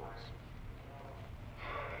numerals.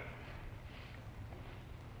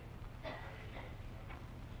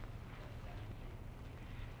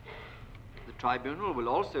 The tribunal will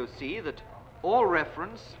also see that all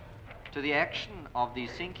reference to the action of the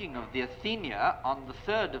sinking of the Athena on the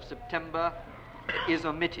 3rd of September is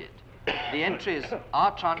omitted. The entries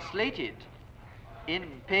are translated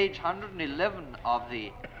in page 111 of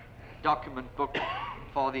the document book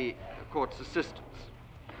for the court's assistance.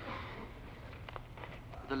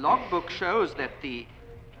 The logbook shows that the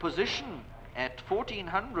position at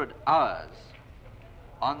 1400 hours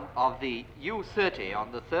of the U-30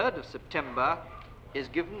 on the 3rd of September is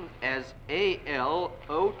given as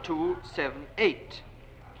AL0278,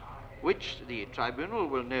 which the tribunal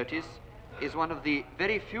will notice is one of the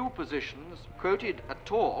very few positions quoted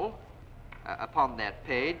at all upon that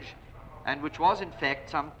page, and which was in fact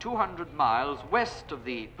some 200 miles west of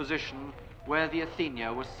the position where the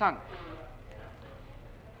Athena was sunk.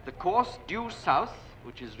 The course due south,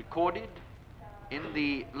 which is recorded in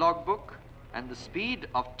the logbook, and the speed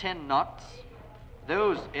of 10 knots,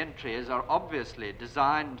 those entries are obviously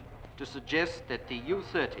designed to suggest that the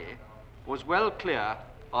U-30 was well clear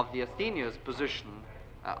of the Athena's position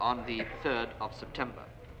on the 3rd of September.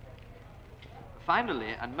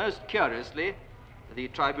 Finally, and most curiously, the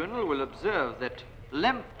tribunal will observe that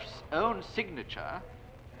Lemp's own signature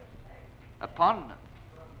upon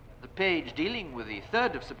the page dealing with the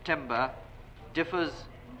 3rd of September differs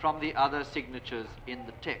from the other signatures in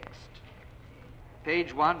the text.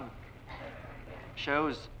 Page 1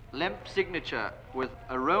 shows Lemp's signature with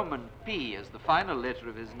a Roman P as the final letter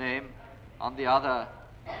of his name. On the other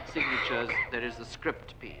signatures there is the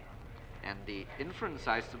script P. And the inference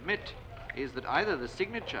I submit is that either the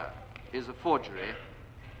signature is a forgery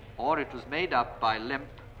or it was made up by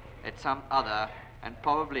Lemp at some other and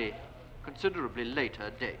probably considerably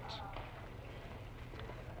later date.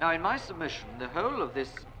 Now, in my submission, the whole of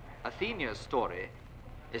this Athena story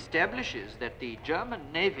establishes that the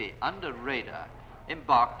German Navy under Raeder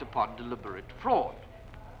embarked upon deliberate fraud.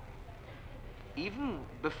 Even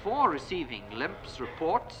before receiving Lemp's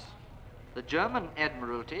reports, the German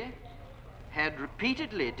Admiralty had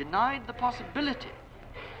repeatedly denied the possibility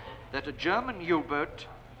that a German U-boat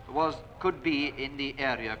could be in the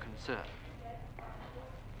area concerned.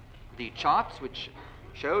 The charts which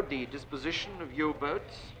showed the disposition of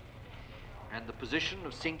U-boats and the position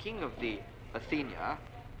of sinking of the Athenia,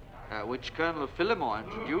 which Colonel Phillimore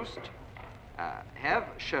introduced, have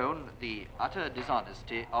shown the utter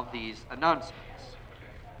dishonesty of these announcements.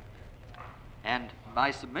 And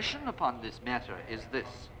my submission upon this matter is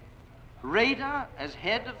this. Raeder, as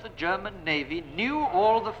head of the German Navy, knew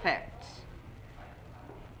all the facts.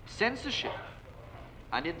 Censorship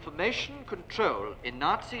and information control in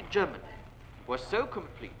Nazi Germany was so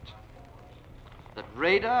complete that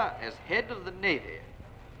Raeder, as head of the Navy,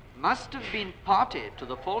 must have been party to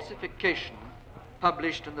the falsification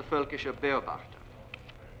published in the Völkische Beobachter,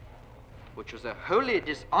 which was a wholly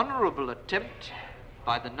dishonorable attempt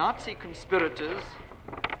by the Nazi conspirators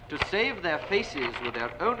to save their faces with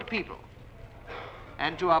their own people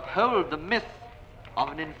and to uphold the myth of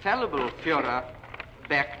an infallible Führer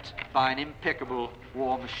backed by an impeccable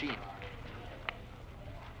war machine.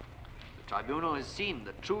 The tribunal has seen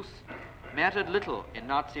that truth mattered little in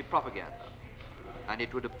Nazi propaganda, and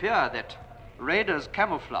it would appear that Raeder's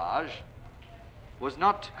camouflage was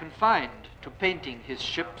not confined to painting his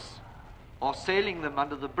ships or sailing them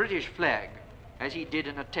under the British flag as he did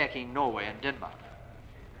in attacking Norway and Denmark.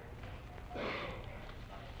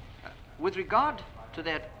 With regard to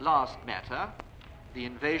that last matter, the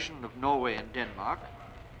invasion of Norway and Denmark,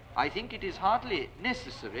 I think it is hardly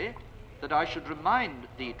necessary that I should remind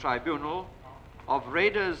the tribunal of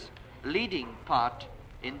Raeder's leading part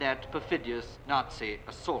in that perfidious Nazi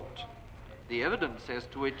assault, the evidence as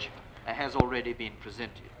to which has already been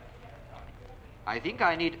presented. I think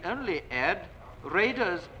I need only add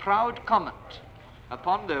Raeder's proud comment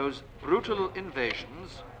upon those brutal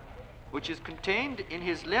invasions, which is contained in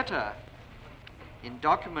his letter in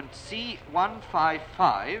document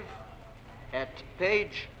C155 at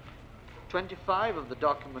page 25 of the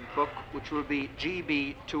document book, which will be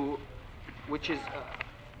GB2, which is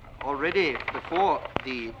already before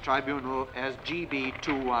the tribunal as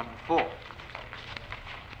GB214.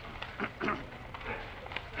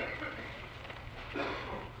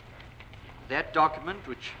 That document,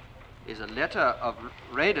 which is a letter of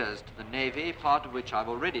Raeder's to the Navy, part of which I've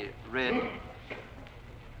already read,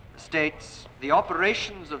 states, the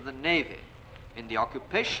operations of the Navy in the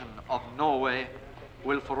occupation of Norway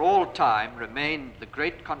will for all time remain the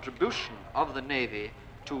great contribution of the Navy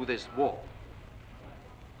to this war.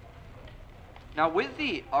 Now, with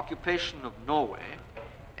the occupation of Norway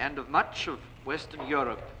and of much of Western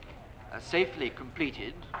Europe safely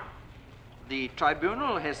completed, the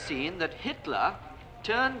tribunal has seen that Hitler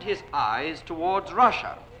turned his eyes towards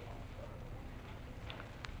Russia.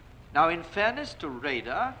 Now, in fairness to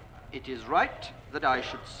Raeder, it is right that I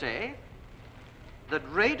should say that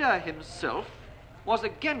Raeder himself was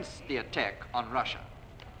against the attack on Russia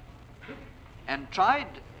and tried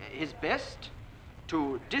his best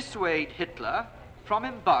to dissuade Hitler from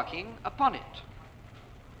embarking upon it.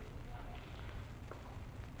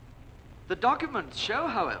 The documents show,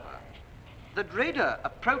 however, that Raeder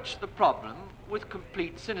approached the problem with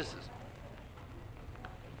complete cynicism.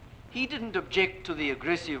 He didn't object to the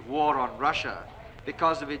aggressive war on Russia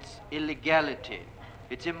because of its illegality,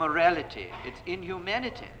 its immorality, its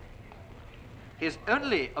inhumanity. His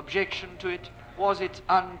only objection to it was its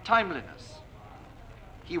untimeliness.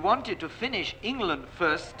 He wanted to finish England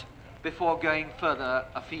first before going further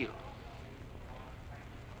afield.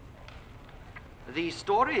 The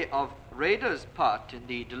story of Raeder's part in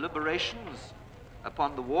the deliberations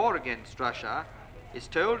upon the war against Russia is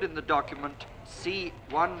told in the document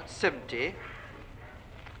C170,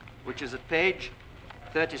 which is at page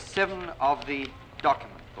 37 of the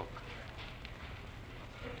document book,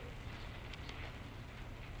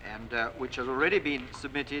 and which has already been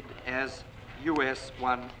submitted as US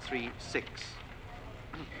 136.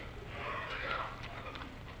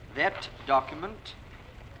 That document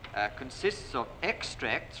consists of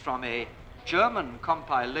extracts from a German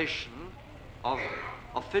compilation of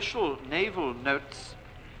official naval notes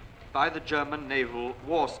by the German Naval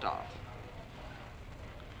War Staff.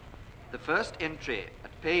 The first entry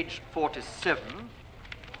at page 47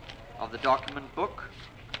 of the document book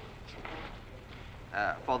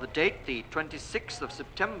for the date the 26th of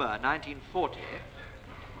September 1940,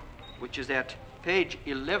 which is at page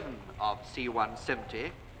 11 of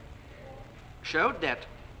C170, showed that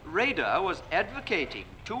Raeder was advocating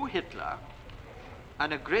to Hitler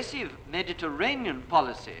an aggressive Mediterranean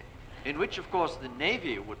policy in which, of course, the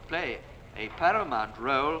Navy would play a paramount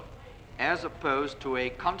role as opposed to a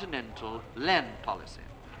continental land policy.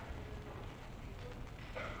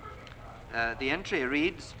 The entry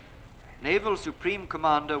reads, Naval Supreme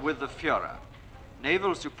Commander with the Führer.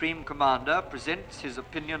 Naval Supreme Commander presents his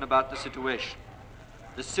opinion about the situation.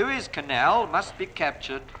 The Suez Canal must be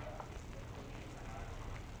captured.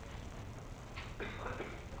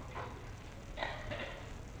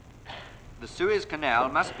 The Suez Canal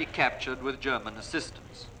must be captured with German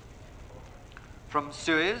assistance. From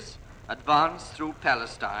Suez, advance through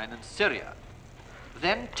Palestine and Syria.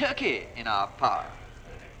 Then Turkey in our power.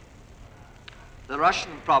 The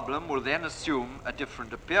Russian problem will then assume a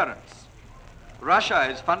different appearance. Russia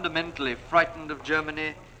is fundamentally frightened of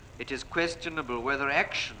Germany. It is questionable whether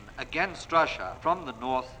action against Russia from the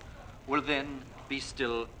north will then be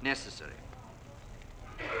still necessary.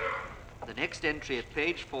 The next entry at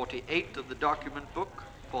page 48 of the document book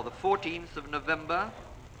for the 14th of November.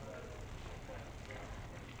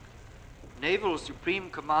 Naval Supreme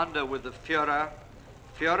Commander with the Führer.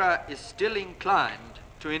 Führer is still inclined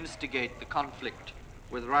to instigate the conflict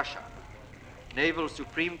with Russia. Naval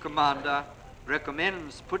Supreme Commander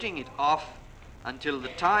recommends putting it off until the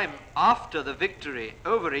time after the victory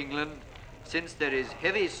over England, since there is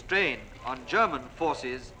heavy strain on German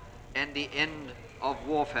forces and the end of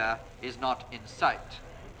warfare is not in sight.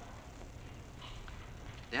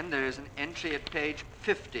 Then there is an entry at page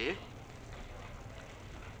 50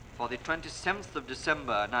 for the 27th of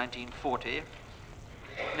December 1940.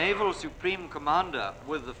 Naval Supreme Commander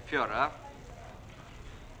with the Führer.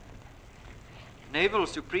 Naval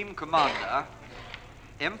Supreme Commander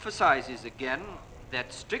emphasizes again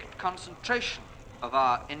that strict concentration of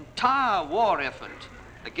our entire war effort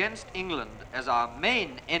against England as our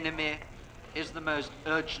main enemy is the most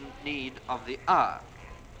urgent need of the hour.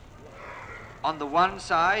 On the one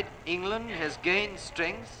side, England has gained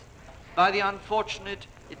strength by the unfortunate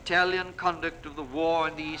Italian conduct of the war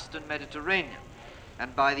in the Eastern Mediterranean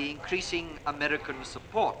and by the increasing American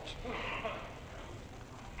support.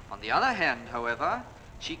 On the other hand, however,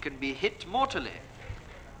 she can be hit mortally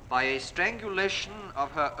by a strangulation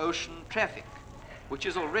of her ocean traffic, which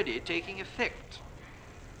is already taking effect.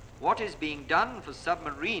 What is being done for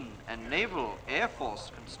submarine and naval air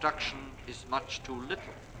force construction is much too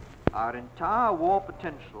little. Our entire war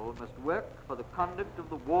potential must work for the conduct of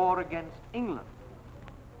the war against England.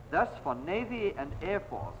 Thus, for Navy and Air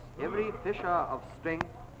Force, every fissure of strength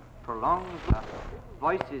prolongs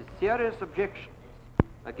voices serious objections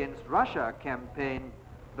against Russia campaign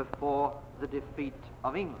before the defeat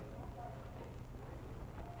of England.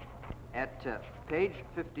 At page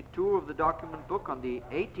 52 of the document book on the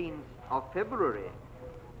 18th of February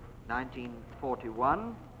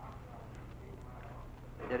 1941,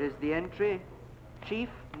 there is the entry, Chief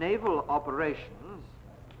Naval Operations,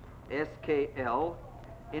 SKL,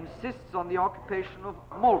 insists on the occupation of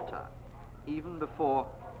Malta, even before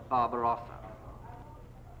Barbarossa.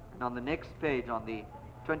 And on the next page, on the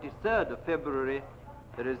 23rd of February,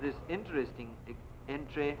 there is this interesting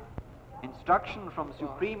entry, instruction from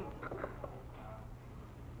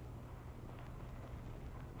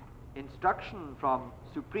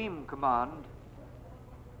Supreme Command,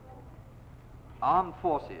 Armed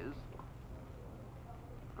Forces,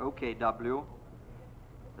 OKW,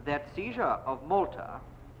 that seizure of Malta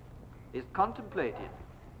is contemplated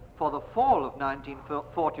for the fall of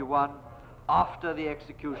 1941 after the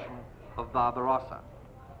execution of Barbarossa,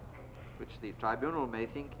 which the tribunal may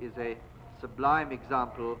think is a sublime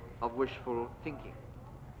example of wishful thinking.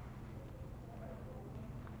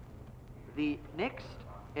 The next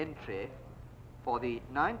entry for the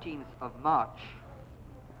 19th of March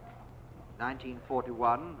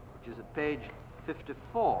 1941, which is at page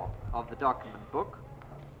 54 of the document book,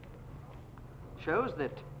 shows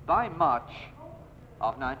that by March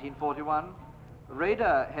of 1941,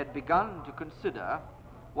 Raeder had begun to consider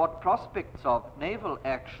what prospects of naval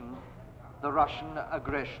action the Russian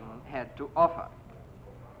aggression had to offer.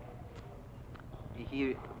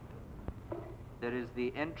 There is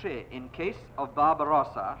the entry, in case of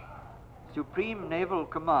Barbarossa, Supreme Naval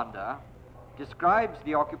Commander describes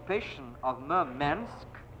the occupation of Murmansk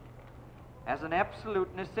as an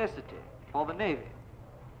absolute necessity for the Navy.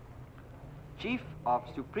 Chief of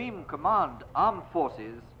Supreme Command Armed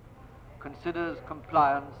Forces considers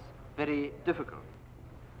compliance very difficult.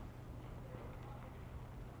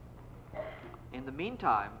 In the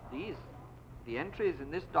meantime, the entries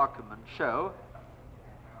in this document show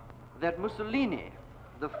that Mussolini,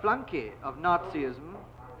 the flunky of Nazism,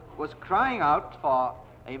 was crying out for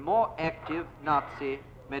a more active Nazi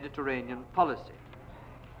Mediterranean policy.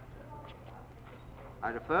 I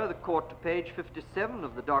refer the court to page 57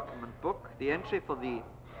 of the document book, the entry for the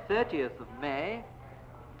 30th of May.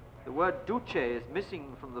 The word Duce is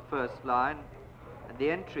missing from the first line, and the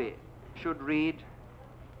entry should read,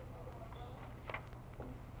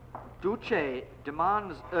 Duce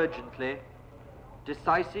demands urgently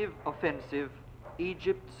decisive offensive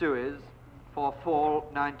Egypt-Suez for fall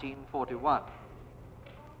 1941.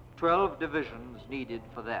 12 divisions needed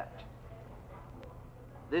for that.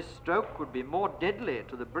 This stroke would be more deadly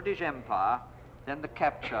to the British Empire than the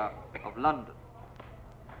capture of London.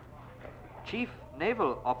 Chief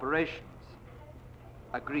Naval Operations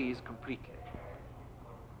agrees completely.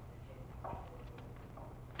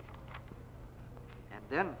 And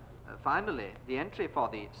then, finally, the entry for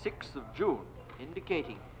the 6th of June,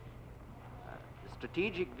 indicating the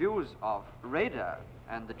strategic views of Raeder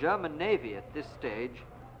and the German Navy at this stage,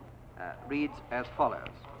 reads as follows.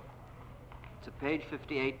 It's at page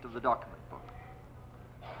 58 of the document book.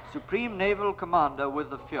 Supreme Naval Commander with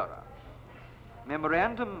the Führer.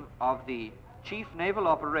 Memorandum of the Chief Naval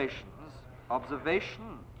Operations,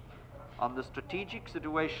 observation on the strategic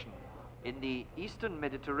situation in the Eastern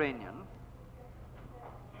Mediterranean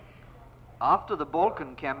after the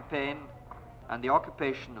Balkan campaign and the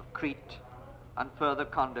occupation of Crete and further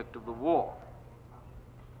conduct of the war.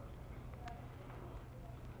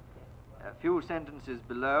 A few sentences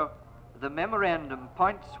below, the memorandum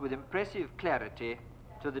points with impressive clarity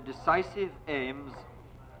to the decisive aims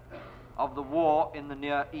of the war in the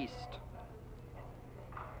Near East.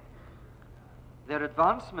 Their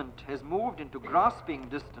advancement has moved into grasping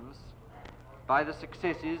distance by the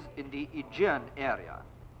successes in the Aegean area,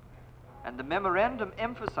 and the memorandum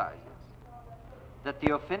emphasizes that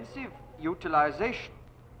the offensive utilization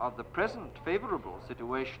of the present favorable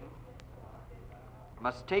situation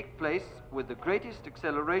must take place with the greatest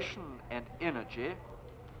acceleration and energy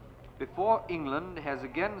before England has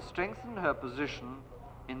again strengthened her position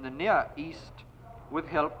in the Near East with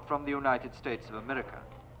help from the United States of America.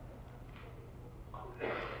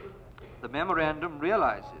 The memorandum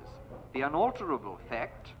realizes the unalterable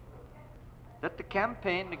fact that the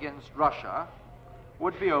campaign against Russia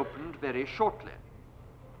would be opened very shortly.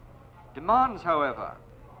 Demands, however,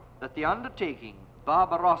 that the undertaking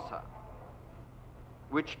Barbarossa,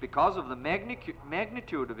 which because of the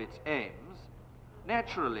magnitude of its aims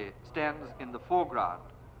naturally stands in the foreground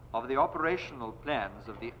of the operational plans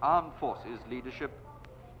of the armed forces leadership,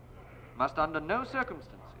 must under no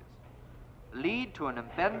circumstances lead to an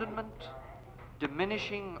abandonment,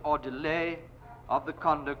 diminishing or delay of the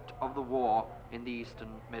conduct of the war in the Eastern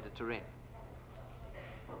Mediterranean.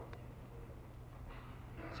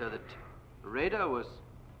 So that Raeder was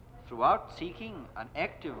throughout seeking an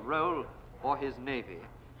active role for his navy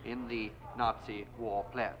in the Nazi war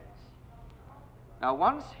plans. Now,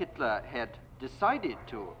 once Hitler had decided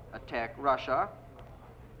to attack Russia,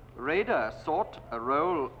 Raeder sought a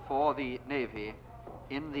role for the navy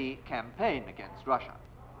in the campaign against Russia.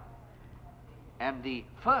 And the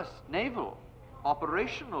first naval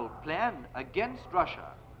operational plan against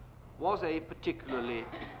Russia was a particularly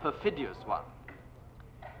perfidious one.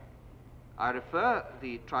 I refer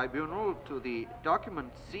the tribunal to the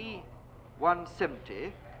document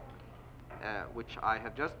C-170, which I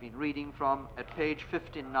have just been reading from at page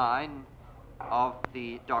 59 of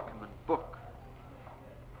the document book.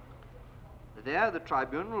 There the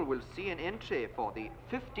tribunal will see an entry for the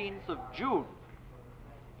 15th of June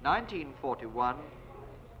 1941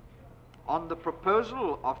 on the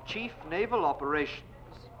proposal of Chief Naval Operations,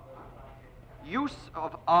 use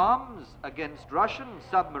of arms against Russian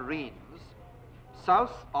submarines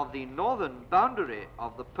south of the northern boundary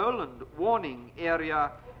of the Poland warning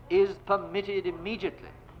area is permitted immediately.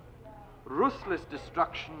 Ruthless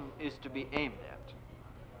destruction is to be aimed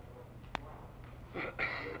at.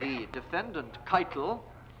 The defendant Keitel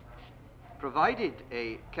provided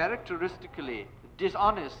a characteristically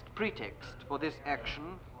dishonest pretext for this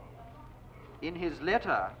action in his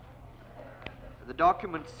letter, the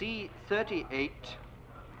document C-38,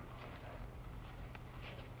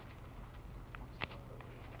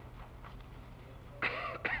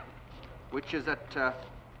 which is at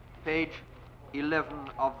page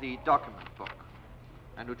 11 of the document book,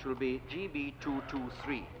 and which will be GB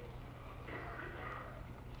 223.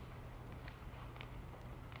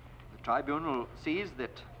 The tribunal sees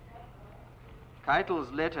that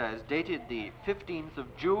Keitel's letter is dated the 15th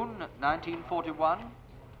of June 1941,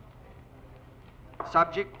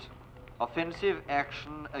 subject offensive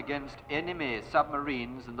action against enemy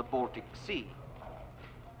submarines in the Baltic Sea,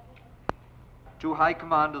 to High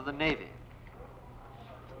Command of the Navy.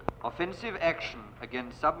 Offensive action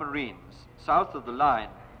against submarines south of the line,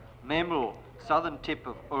 Memel, southern tip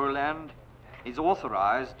of Åland, is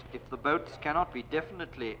authorized if the boats cannot be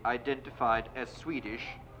definitely identified as Swedish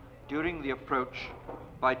during the approach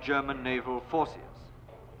by German naval forces.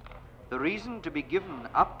 The reason to be given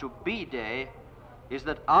up to B-Day is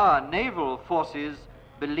that our naval forces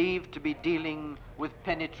believed to be dealing with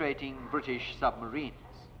penetrating British submarines.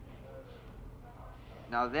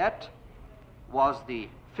 Now that was the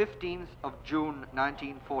 15th of June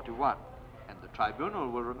 1941, and the tribunal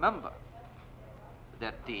will remember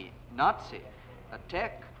that the Nazi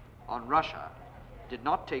attack on Russia did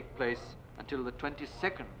not take place until the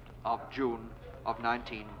 22nd of June of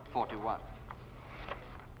 1941.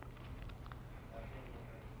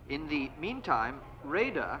 In the meantime,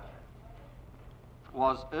 Raeder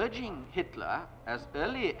was urging Hitler as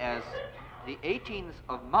early as the 18th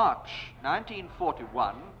of March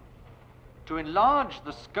 1941 to enlarge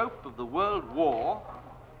the scope of the World War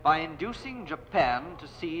by inducing Japan to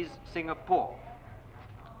seize Singapore.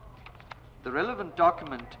 The relevant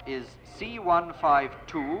document is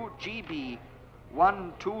C152 GB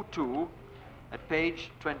 122 at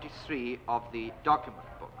page 23 of the document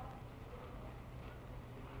book.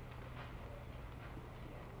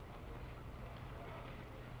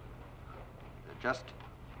 Just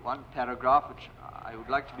one paragraph which I would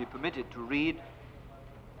like to be permitted to read.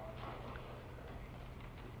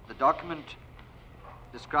 The document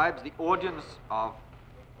describes the audience of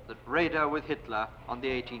the Raeder with Hitler on the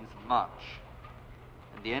 18th of March.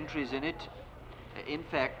 And the entries in it, in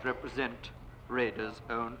fact, represent Raeder's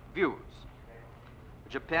own views.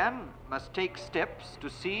 Japan must take steps to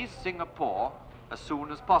seize Singapore as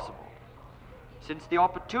soon as possible, since the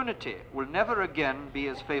opportunity will never again be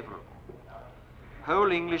as favorable.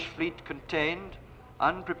 Whole English fleet contained,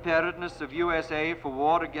 unpreparedness of USA for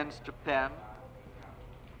war against Japan,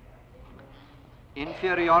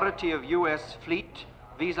 inferiority of US fleet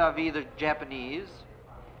vis-à-vis the Japanese.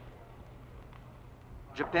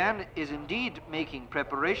 Japan is indeed making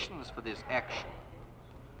preparations for this action,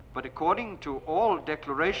 but according to all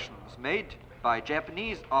declarations made by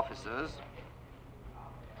Japanese officers,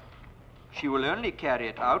 she will only carry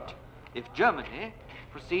it out if Germany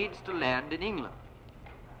proceeds to land in England.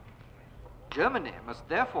 Germany must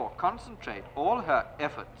therefore concentrate all her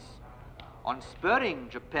efforts on spurring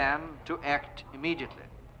Japan to act immediately.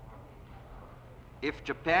 If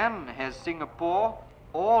Japan has Singapore,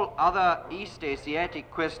 all other East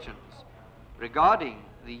Asiatic questions regarding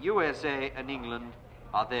the USA and England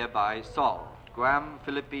are thereby solved. Guam,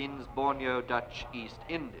 Philippines, Borneo, Dutch East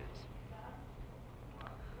Indies.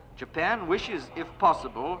 Japan wishes, if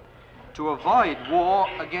possible, to avoid war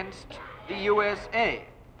against the USA.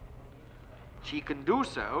 She can do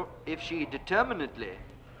so if she determinedly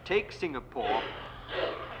takes Singapore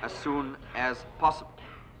as soon as possible.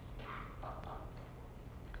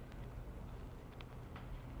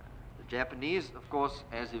 The Japanese, of course,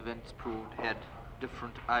 as events proved, had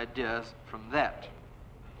different ideas from that.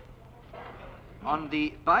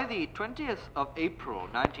 By the 20th of April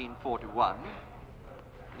 1941,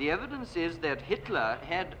 the evidence is that Hitler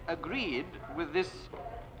had agreed with this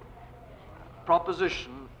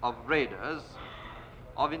proposition of Raeder's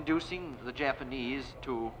of inducing the Japanese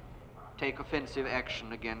to take offensive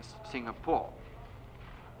action against Singapore.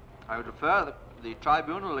 I would refer the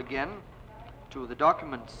tribunal again to the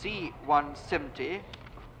document C170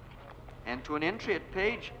 and to an entry at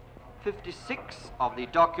page 56 of the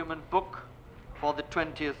document book for the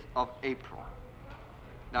 20th of April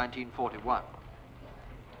 1941.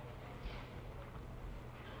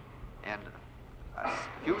 And a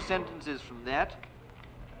few sentences from that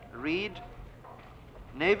read,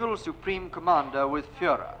 Naval Supreme Commander with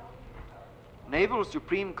Führer. Naval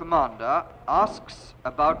Supreme Commander asks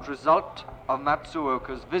about result of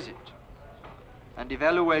Matsuoka's visit and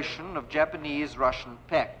evaluation of Japanese-Russian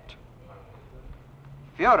pact.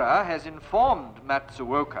 Führer has informed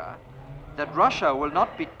Matsuoka that Russia will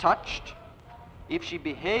not be touched if she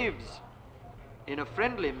behaves in a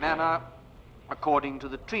friendly manner according to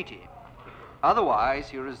the treaty. Otherwise,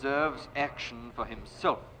 he reserves action for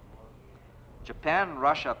himself.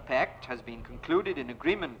 Japan-Russia pact has been concluded in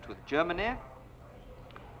agreement with Germany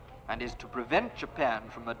and is to prevent Japan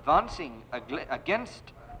from advancing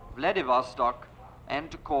against Vladivostok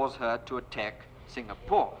and to cause her to attack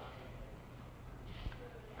Singapore.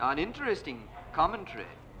 Now, an interesting commentary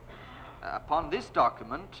upon this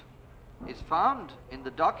document is found in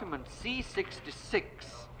the document C66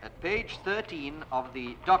 at page 13 of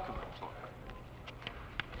the document book.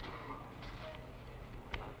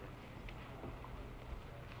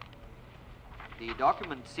 The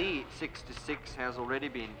document C66 has already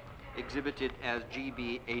been exhibited as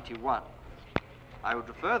GB 81. I would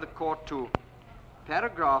refer the court to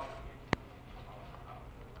paragraph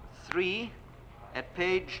 3 at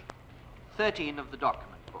page 13 of the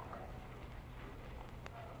document book.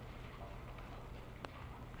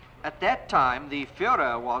 At that time, the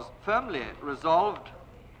Führer was firmly resolved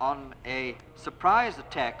on a surprise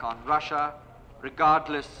attack on Russia,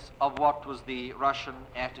 regardless of what was the Russian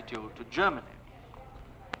attitude to Germany.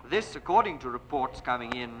 This, according to reports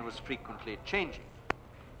coming in, was frequently changing.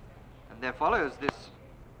 And there follows this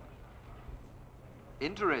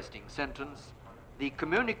interesting sentence: the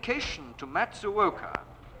communication to Matsuoka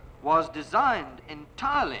was designed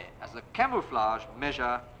entirely as a camouflage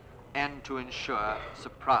measure and to ensure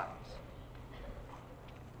surprise.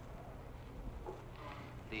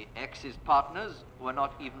 The Axis partners were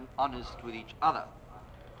not even honest with each other.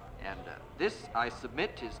 And this, I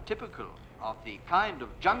submit, is typical of the kind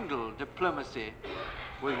of jungle diplomacy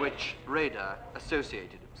with which Raeder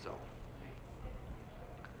associated himself.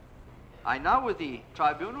 I now, with the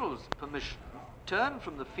tribunal's permission, turn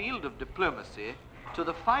from the field of diplomacy to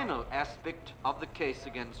the final aspect of the case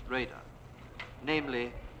against Raeder,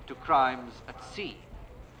 namely to crimes at sea.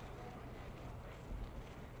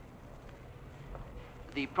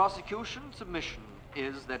 The prosecution's submission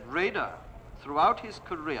is that Raeder, throughout his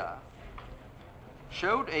career,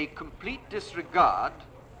 showed a complete disregard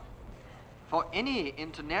for any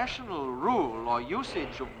international rule or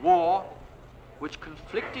usage of war which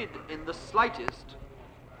conflicted in the slightest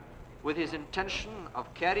with his intention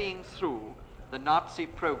of carrying through the Nazi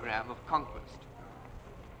program of conquest.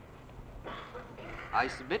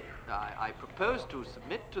 I propose to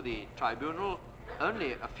submit to the tribunal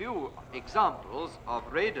only a few examples of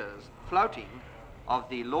Raeder's flouting of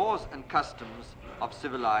the laws and customs of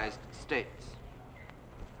civilized states.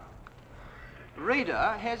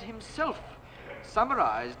 Raeder has himself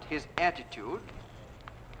summarized his attitude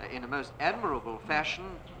in a most admirable fashion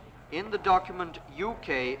in the document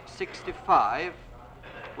UK 65,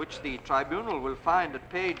 which the tribunal will find at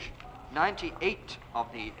page 98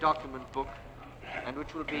 of the document book, and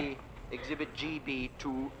which will be Exhibit GB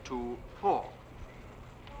 224.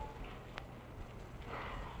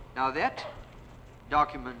 Now that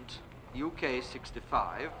document, UK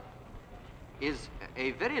 65, is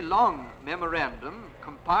a very long memorandum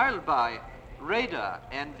compiled by Raeder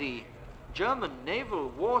and the German Naval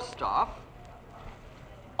War Staff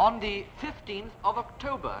on the 15th of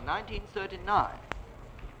October 1939.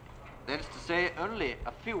 That is to say, only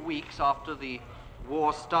a few weeks after the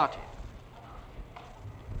war started.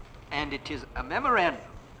 And it is a memorandum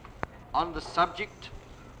on the subject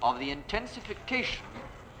of the intensification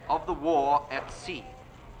of the war at sea.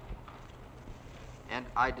 And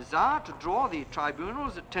I desire to draw the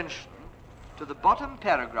tribunal's attention to the bottom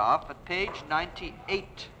paragraph at page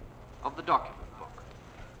 98 of the document book.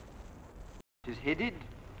 It is headed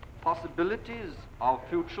Possibilities of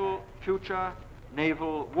Future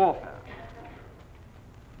Naval Warfare.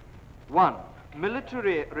 1.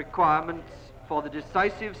 Military requirements for the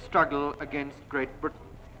decisive struggle against Great Britain.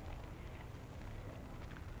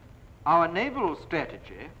 Our naval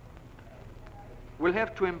strategy will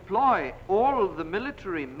have to employ all the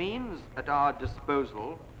military means at our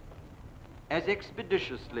disposal as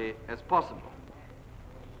expeditiously as possible.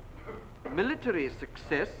 Military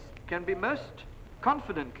success can be most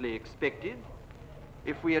confidently expected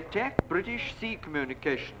if we attack British sea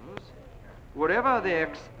communications wherever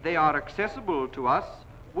they are accessible to us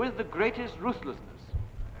with the greatest ruthlessness.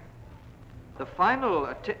 The final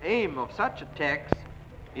aim of such attacks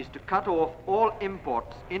is to cut off all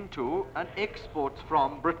imports into and exports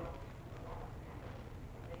from Britain.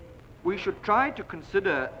 We should try to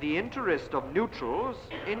consider the interest of neutrals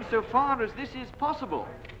insofar as this is possible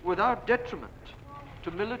without detriment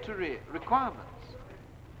to military requirements.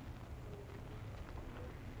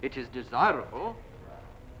 It is desirable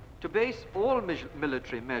to base all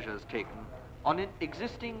military measures taken on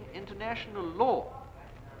existing international law.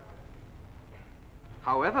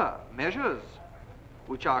 However, measures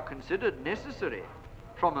which are considered necessary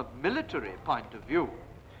from a military point of view,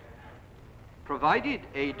 provided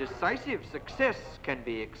a decisive success can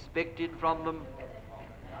be expected from them,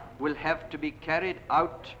 will have to be carried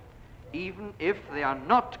out even if they are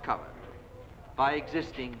not covered by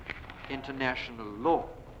existing international law.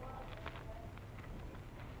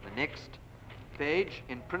 The next page,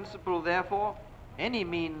 in principle, therefore, any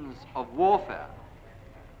means of warfare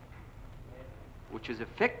which is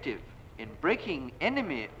effective in breaking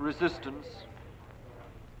enemy resistance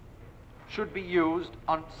should be used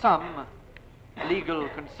on some legal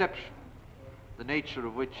conception, the nature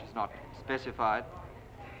of which is not specified,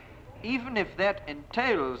 even if that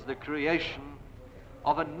entails the creation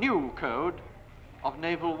of a new code of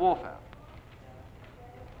naval warfare.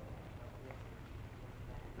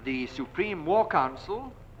 The Supreme War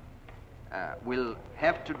Council will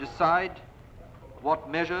have to decide what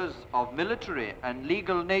measures of military and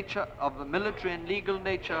legal nature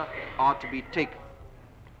are to be taken.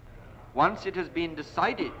 Once it has been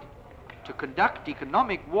decided to conduct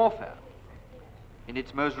economic warfare in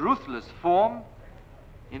its most ruthless form,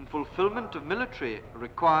 in fulfillment of military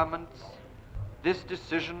requirements, this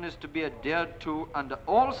decision is to be adhered to under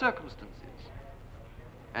all circumstances,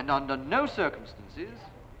 and under no circumstances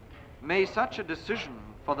may such a decision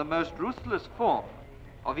for the most ruthless form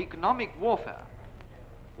of economic warfare,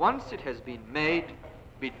 once it has been made,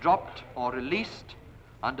 be dropped or released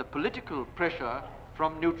under political pressure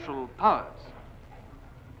from neutral powers.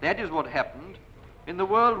 That is what happened in the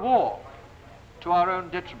World War, to our own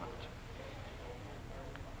detriment.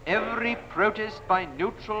 Every protest by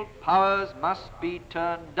neutral powers must be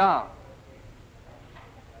turned down.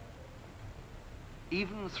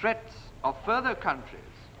 Even threats of further countries,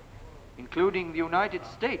 including the United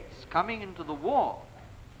States, coming into the war,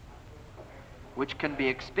 which can be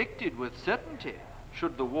expected with certainty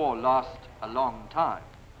should the war last a long time,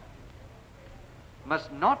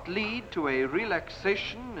 must not lead to a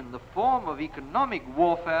relaxation in the form of economic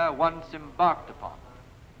warfare once embarked upon.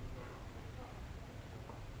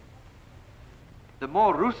 The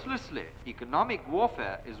more ruthlessly economic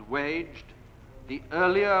warfare is waged, the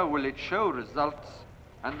earlier will it show results,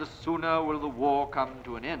 and the sooner will the war come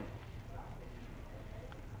to an end.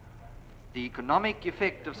 The economic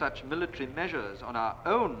effect of such military measures on our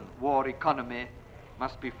own war economy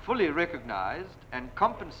must be fully recognized and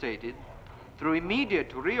compensated through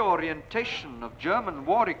immediate reorientation of German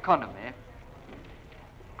war economy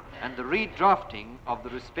and the redrafting of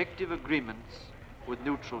the respective agreements with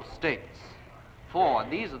neutral states. For,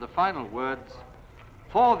 and these are the final words,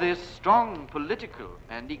 for this strong political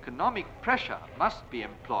and economic pressure must be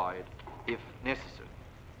employed if necessary.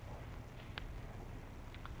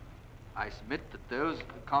 I submit that those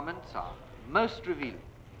comments are most revealing,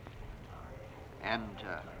 and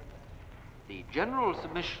the general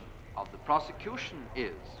submission of the prosecution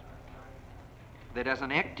is that as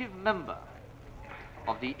an active member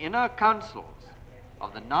of the inner councils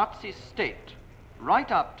of the Nazi state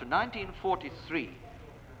right up to 1943,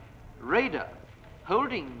 Raeder,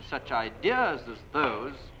 holding such ideas as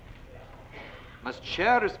those, must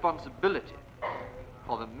share responsibility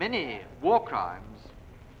for the many war crimes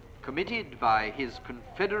committed by his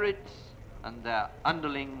confederates and their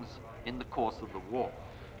underlings in the course of the war.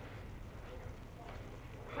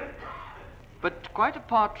 But quite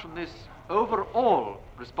apart from this overall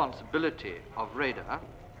responsibility of Raeder,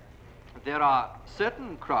 there are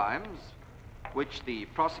certain crimes which the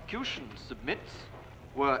prosecution submits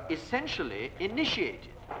were essentially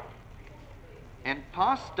initiated and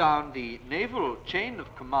passed down the naval chain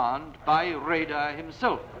of command by Raeder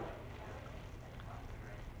himself.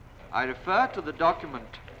 I refer to the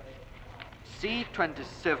document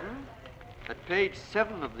C27 at page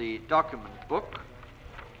 7 of the document book,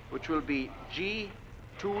 which will be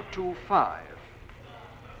G225.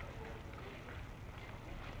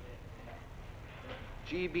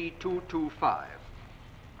 GB225.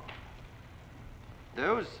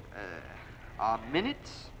 Those are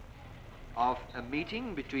minutes of a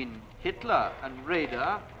meeting between Hitler and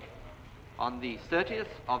Raeder on the 30th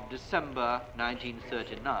of December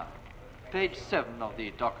 1939. Page 7 of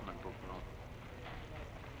the document book.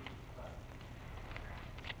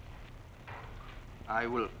 I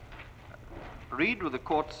will read with the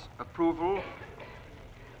court's approval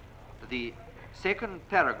the second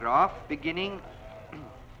paragraph beginning,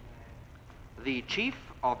 the Chief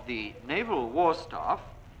of the Naval War Staff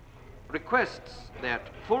requests that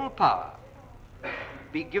full power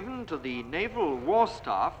be given to the Naval War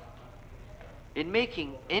Staff in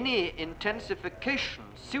making any intensification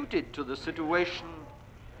suited to the situation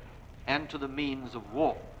and to the means of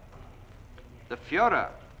war. The Führer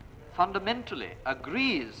fundamentally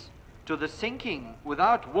agrees to the sinking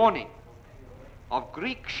without warning of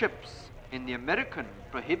Greek ships in the American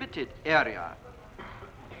prohibited area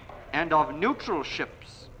and of neutral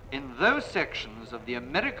ships in those sections of the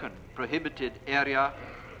American prohibited area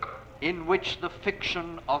in which the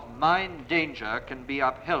fiction of mine danger can be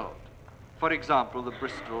upheld. For example, the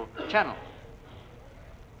Bristol Channel.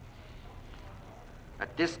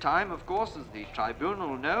 At this time, of course, as the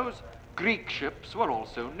tribunal knows, Greek ships were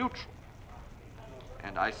also neutral.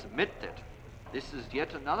 And I submit that this is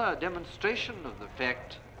yet another demonstration of the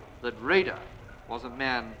fact that Raeder was a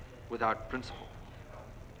man without principle.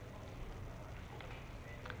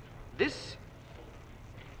 This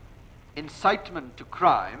incitement to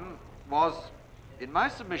crime was, in my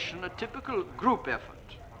submission, a typical group effort.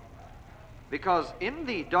 Because in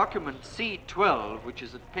the document C12, which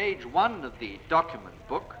is at page 1 of the document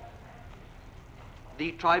book,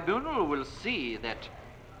 the tribunal will see that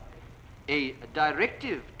a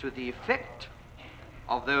directive to the effect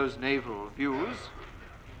of those naval views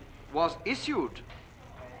was issued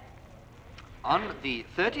on the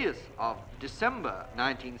 30th of December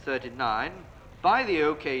 1939 by the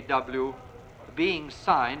OKW, being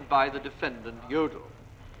signed by the defendant Jodl.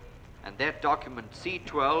 And that document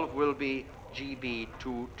C12 will be GB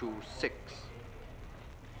 226.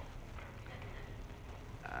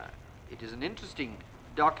 It is an interesting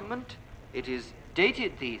document. It is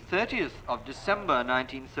dated the 30th of December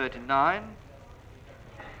 1939,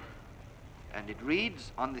 and it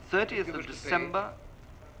reads on the 30th of December,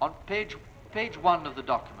 on page 1 of the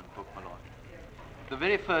document book, my lord, the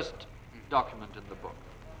very first document in the book.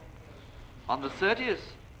 On the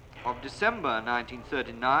 30th of December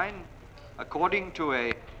 1939, according to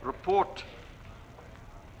a report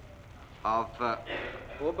of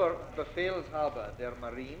Oberbefehlshaber der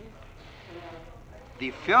Marine,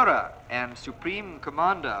 the Führer and Supreme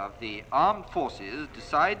Commander of the Armed Forces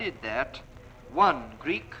decided that 1.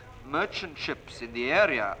 Greek merchant ships in the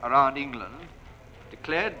area around England,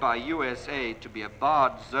 declared by USA to be a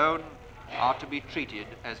barred zone, are to be treated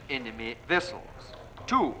as enemy vessels.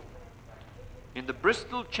 2. In the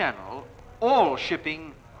Bristol Channel, all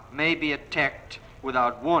shipping may be attacked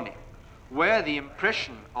without warning, where the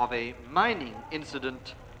impression of a mining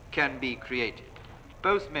incident can be created.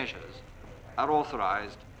 Both measures are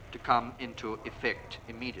authorized to come into effect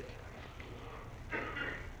immediately.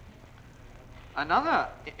 Another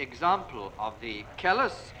example of the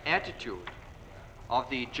callous attitude of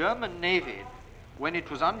the German Navy when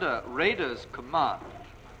it was under Raeder's command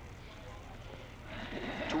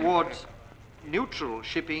towards neutral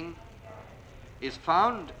shipping is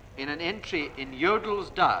found in an entry in Jodl's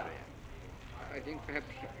diary. I think perhaps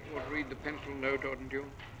you ought to read the pencil note, oughtn't you,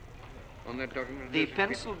 on that document? The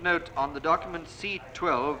penciled note on the document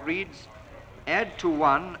C12 reads, add to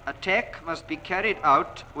 1, attack must be carried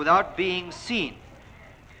out without being seen.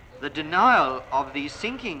 The denial of the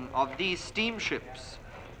sinking of these steamships,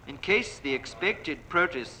 in case the expected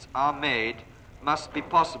protests are made, must be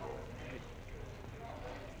possible.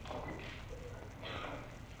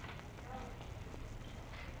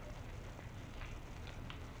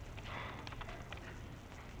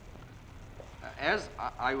 As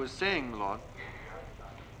I was saying, Lord,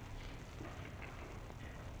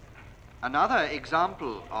 another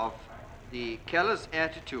example of the callous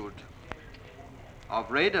attitude of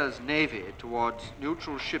Raeder's navy towards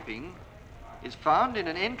neutral shipping is found in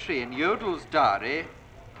an entry in Jodl's diary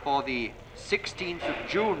for the 16th of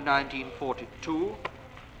June 1942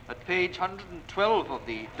 at page 112 of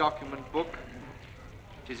the document book.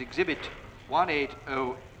 It is exhibit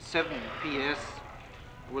 1807 PS,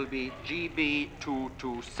 will be GB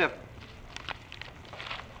 227.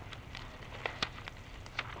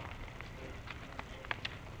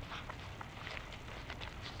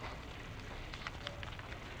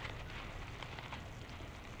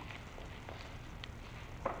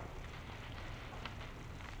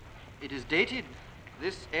 It is dated,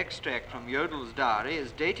 this extract from Jodl's diary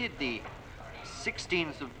is dated the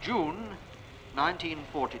 16th of June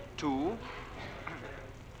 1942.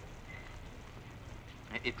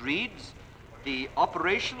 It reads, the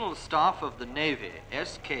operational staff of the Navy,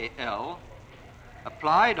 SKL,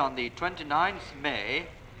 applied on the 29th May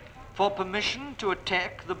for permission to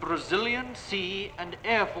attack the Brazilian sea and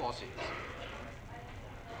air forces.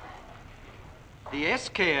 The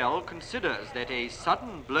SKL considers that a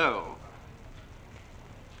sudden blow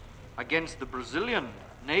against the Brazilian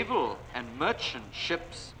naval and merchant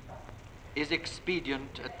ships is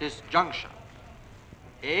expedient at this juncture.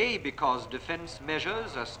 A, because defense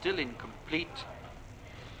measures are still incomplete.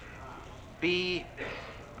 B,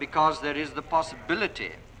 because there is the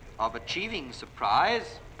possibility of achieving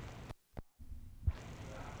surprise.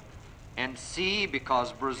 And C,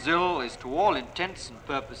 because Brazil is to all intents and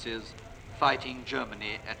purposes fighting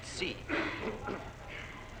Germany at sea.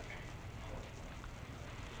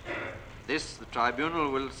 This, the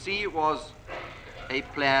tribunal will see, was a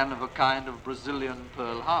plan of a kind of Brazilian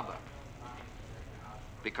Pearl Harbor,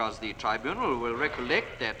 because the tribunal will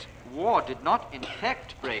recollect that war did not in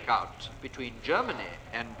fact break out between Germany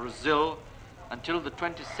and Brazil until the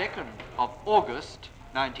 22nd of August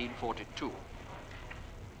 1942.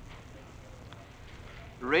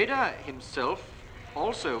 Raeder himself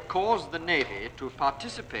also caused the Navy to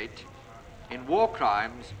participate in war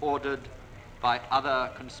crimes ordered by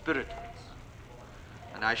other conspirators.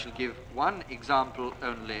 And I shall give one example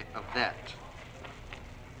only of that.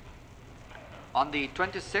 On the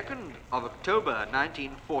 22nd of October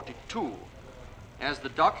 1942, as the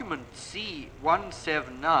document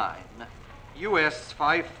C-179 US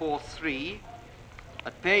 543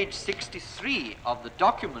 at page 63 of the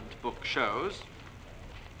document book shows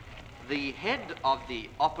the head of the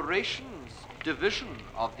Operations Division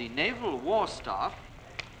of the Naval War Staff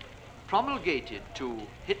promulgated to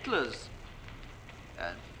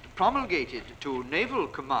naval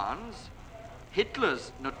commands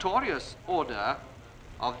Hitler's notorious order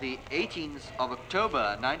of the 18th of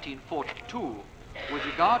October 1942 with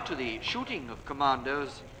regard to the shooting of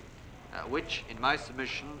commandos, which, in my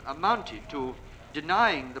submission, amounted to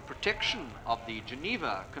denying the protection of the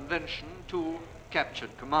Geneva Convention to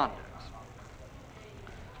captured commandos.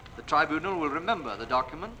 The tribunal will remember the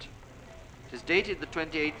document. It is dated the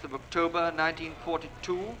 28th of October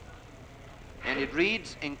 1942, and it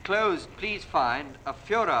reads, "Enclosed, please find a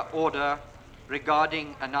Führer order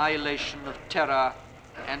regarding annihilation of terror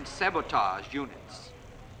and sabotage units.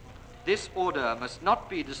 This order must not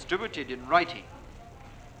be distributed in writing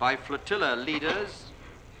by flotilla leaders,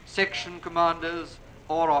 section commanders,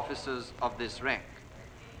 or officers of this rank.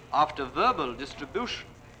 After verbal distribution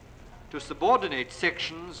to subordinate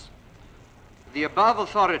sections, the above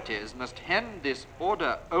authorities must hand this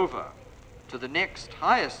order over to the next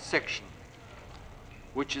highest section,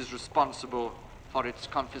 which is responsible for its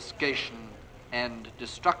confiscation and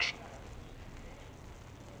destruction."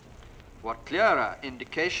 What clearer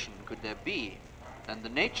indication could there be than the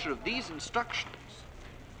nature of these instructions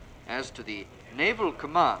as to the Naval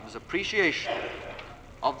Command's appreciation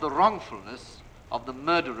of the wrongfulness of the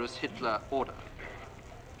murderous Hitler order?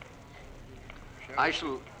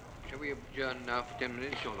 Shall we adjourn now for 10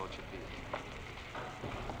 minutes, Your Lordship, please?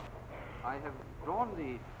 I have drawn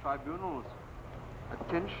the tribunal's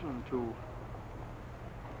attention to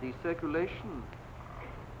the circulation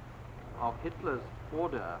of Hitler's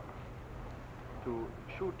order to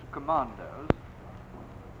shoot commandos,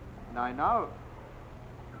 and I now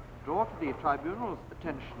draw to the tribunal's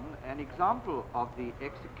attention an example of the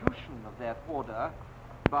execution of that order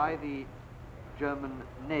by the German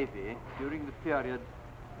Navy during the period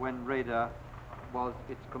when Raeder was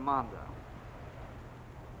its commander.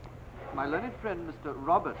 My learned friend Mr.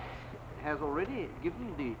 Roberts has already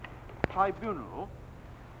given the tribunal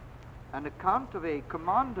an account of a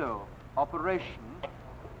commando operation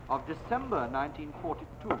of December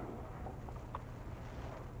 1942,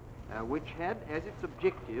 which had as its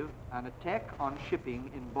objective an attack on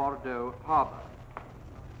shipping in Bordeaux harbor.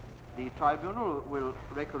 The tribunal will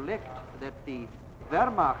recollect that the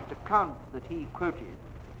Wehrmacht account that he quoted,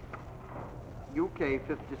 UK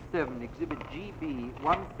 57, Exhibit GB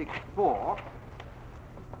 164,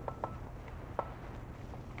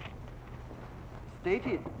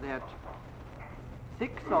 stated that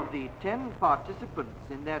 6 of the 10 participants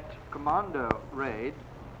in that commando raid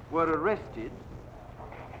were arrested,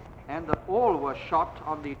 and that all were shot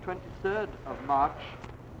on the 23rd of March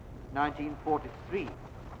 1943.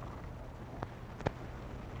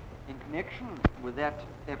 In connection with that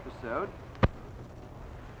episode,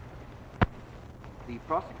 the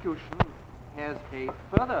prosecution has a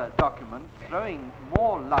further document throwing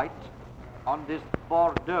more light on this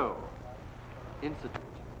Bordeaux incident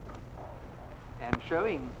and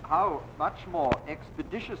showing how much more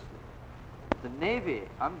expeditiously the Navy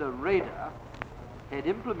under Raeder had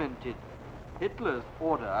implemented Hitler's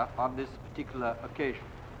order on this particular occasion.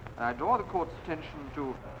 And I draw the court's attention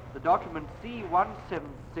to the document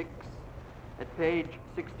C176 at page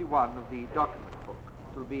 61 of the document book.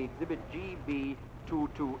 It will be Exhibit GB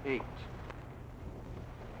 228.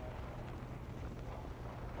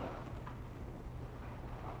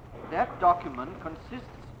 That document consists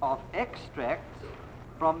of extracts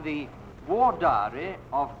from the war diary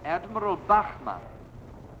of Admiral Bachmann,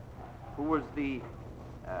 who was the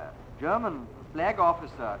German flag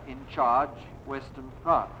officer in charge Western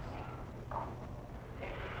France.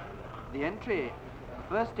 The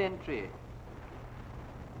first entry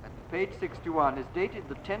at page 61 is dated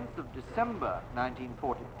the 10th of December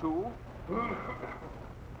 1942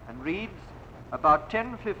 and reads, "About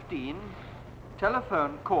 10:15,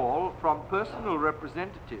 telephone call from personal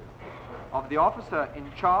representative of the officer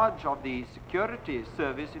in charge of the security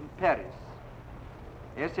service in Paris,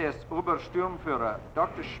 SS Obersturmführer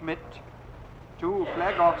Dr. Schmidt, to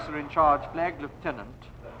flag officer in charge flag lieutenant,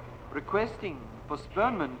 requesting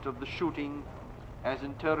postponement of the shooting as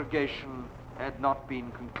interrogation had not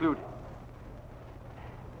been concluded.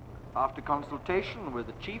 After consultation with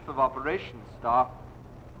the Chief of Operations Staff,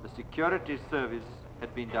 the security service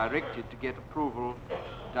had been directed to get approval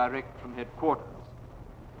direct from headquarters.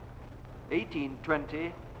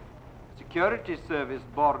 1820, Security Service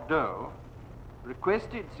Bordeaux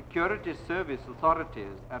requested security service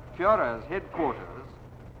authorities at Führer's headquarters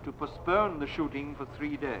to postpone the shooting for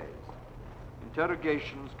 3 days.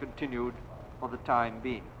 Interrogations continued for the time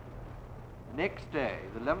being. The next day,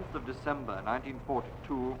 the 11th of December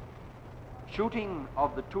 1942, shooting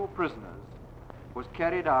of the 2 prisoners was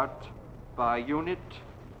carried out by a unit,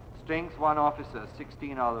 strength 1 officer,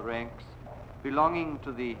 16 other ranks, belonging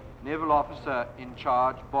to the naval officer in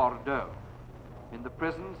charge, Bordeaux, in the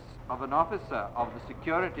presence of an officer of the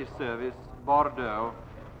security service, Bordeaux,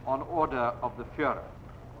 on order of the Führer.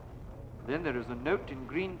 Then there is a note in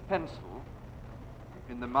green pencil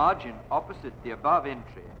in the margin opposite the above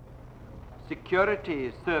entry.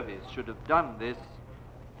 Security service should have done this.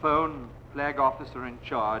 Phone flag officer in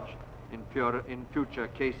charge in future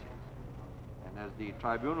cases. And as the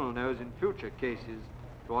tribunal knows, in future cases,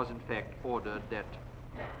 it was in fact ordered that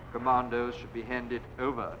commandos should be handed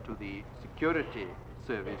over to the security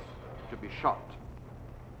service to be shot.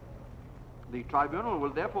 The tribunal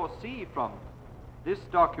will therefore see from this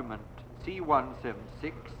document,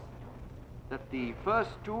 C-176, that the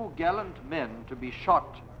first 2 gallant men to be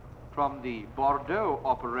shot from the Bordeaux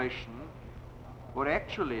operation were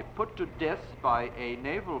actually put to death by a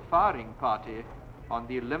naval firing party on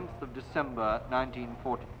the 11th of December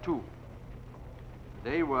 1942.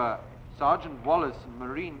 They were Sergeant Wallace and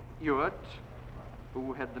Marine Ewart,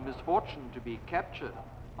 who had the misfortune to be captured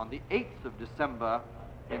on the 8th of December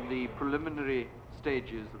in the preliminary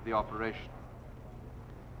stages of the operation.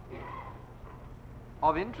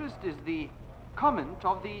 Of interest is the comment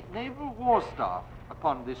of the Naval War Staff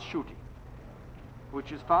upon this shooting,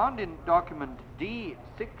 which is found in document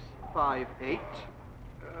D658.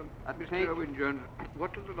 Mr. Elwyn Jones,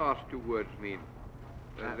 what do the last 2 words mean?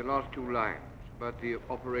 The last 2 lines about the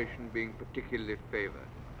operation being particularly favored.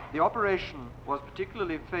 The operation was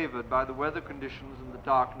particularly favored by the weather conditions in the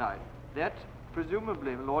dark night. That,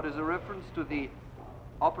 presumably, my Lord, is a reference to the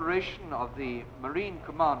operation of the Marine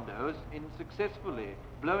commandos in successfully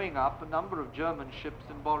blowing up a number of German ships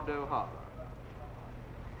in Bordeaux Harbor.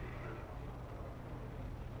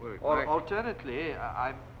 Well, Or alternately,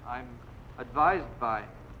 I'm advised by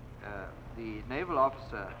the naval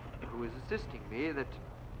officer who is assisting me that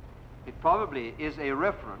it probably is a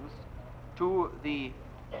reference to the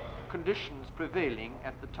conditions prevailing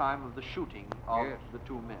at the time of the shooting of Yes. the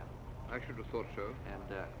 2 men. I should have thought so.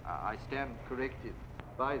 And I stand corrected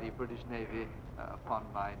by the British Navy upon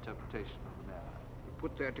my interpretation of the matter. You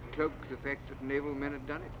put there to cloak the fact that naval men had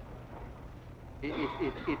done it.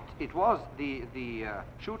 It was, the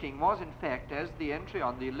shooting was in fact, as the entry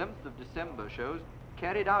on the 11th of December shows,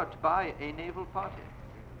 carried out by a naval party,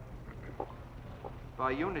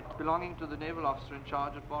 by a unit belonging to the naval officer in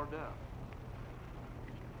charge at Bordeaux.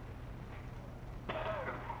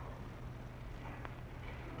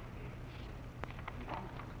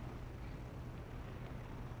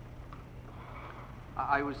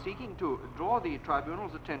 I was seeking to draw the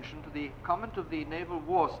tribunal's attention to the comment of the Naval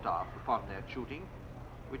War Staff upon that shooting,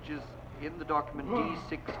 which is in the document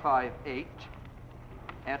D658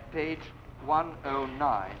 at page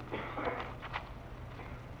 109.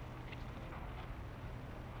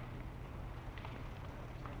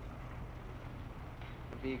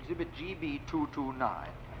 The exhibit GB229.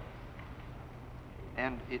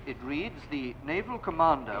 And it reads, the naval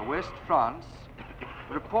commander, West France,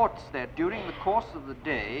 reports that during the course of the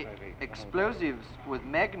day, explosives with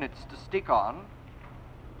magnets to stick on,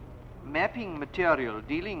 mapping material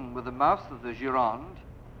dealing with the mouth of the Gironde,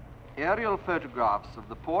 aerial photographs of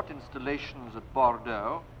the port installations at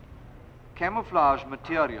Bordeaux, camouflage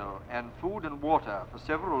material and food and water for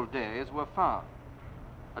several days were found.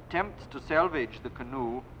 Attempts to salvage the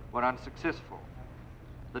canoe were unsuccessful.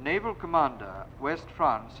 The naval commander, West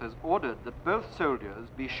France, has ordered that both soldiers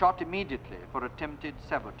be shot immediately for attempted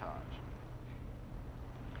sabotage.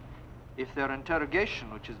 If their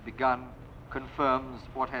interrogation, which has begun, confirms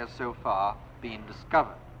what has so far been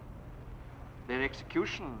discovered. Their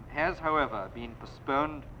execution has, however, been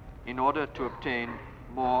postponed in order to obtain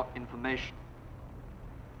more information.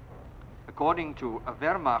 According to a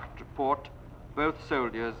Wehrmacht report, both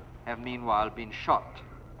soldiers have meanwhile been shot.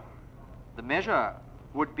 The measure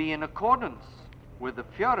would be in accordance with the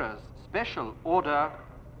Führer's special order,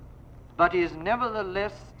 but is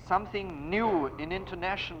nevertheless something new in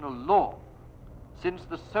international law, since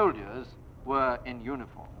the soldiers were in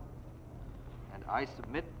uniform. And I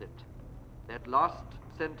submit that that last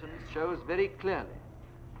sentence shows very clearly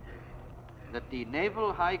that the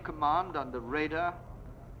Naval High Command under Raeder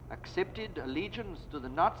accepted allegiance to the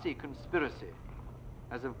Nazi conspiracy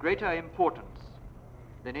as of greater importance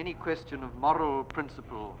than any question of moral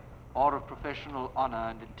principle or of professional honor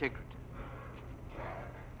and integrity.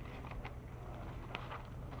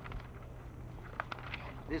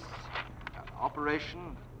 this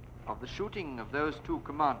operation of the shooting of those two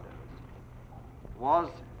commanders was,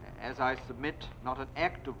 as I submit, not an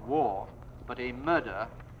act of war, but a murder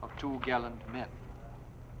of two gallant men.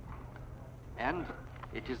 And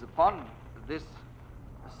it is upon this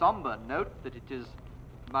somber note that it is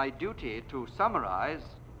my duty to summarize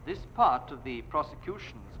this part of the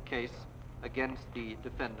prosecution's case against the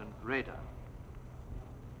defendant Raeder.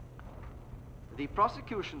 The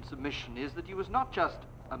prosecution's submission is that he was not just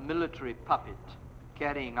a military puppet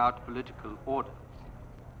carrying out political orders.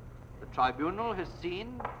 The tribunal has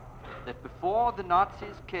seen that before the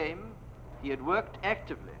Nazis came, he had worked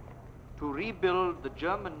actively to rebuild the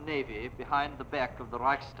German navy behind the back of the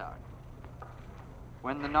Reichstag.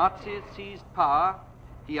 When the Nazis seized power,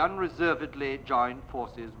 he unreservedly joined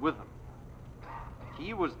forces with them.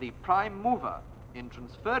 He was the prime mover in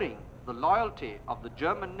transferring the loyalty of the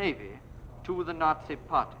German navy to the Nazi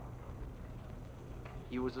party.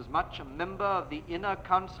 He was as much a member of the inner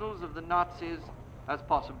councils of the Nazis as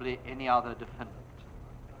possibly any other defendant.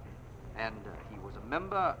 And he was a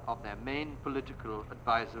member of their main political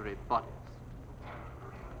advisory bodies.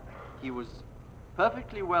 He was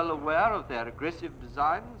perfectly well aware of their aggressive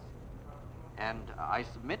designs, and I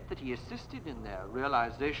submit that he assisted in their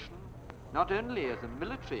realization not only as a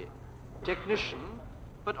military technician,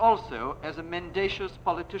 but also as a mendacious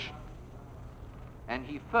politician. And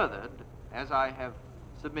he furthered, as I have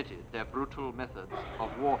submitted, their brutal methods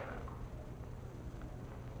of warfare.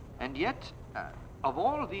 And yet, of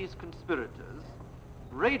all these conspirators,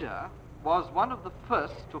 Raeder was one of the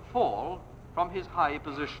first to fall from his high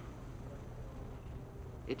position.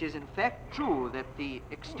 It is in fact true that the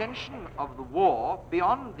extension of the war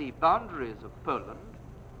beyond the boundaries of Poland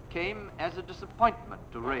came as a disappointment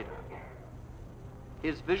to Raeder.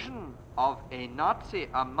 His vision of a Nazi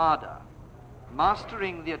armada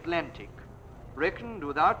mastering the Atlantic reckoned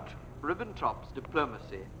without Ribbentrop's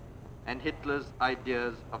diplomacy and Hitler's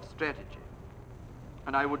ideas of strategy.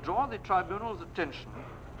 And I would draw the tribunal's attention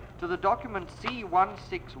to the document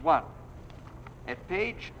C-161 at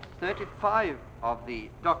page 35 of the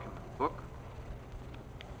document book,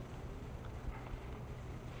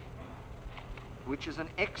 which is an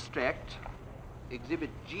extract, exhibit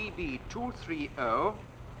GB-230,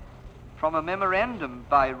 from a memorandum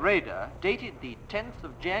by Raeder dated the 10th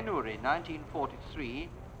of January 1943,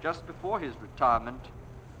 just before his retirement,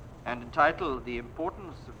 and entitled "The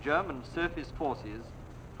Importance of German Surface Forces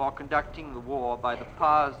for Conducting the War by the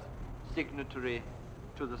Powers Signatory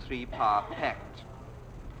to the Three-Power Pact."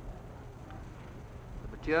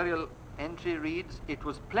 The material entry reads, "It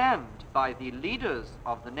was planned by the leaders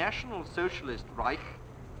of the National Socialist Reich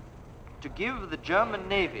to give the German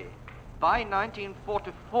Navy by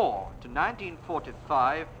 1944 to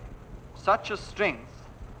 1945 such a strength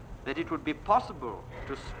that it would be possible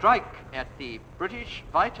to strike at the British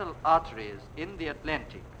vital arteries in the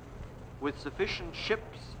Atlantic with sufficient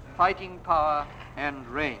ships, fighting power, and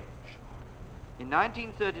range. In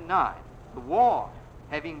 1939, the war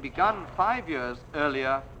having begun 5 years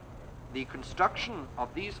earlier, the construction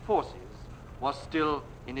of these forces was still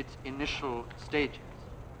in its initial stages."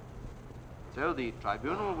 So the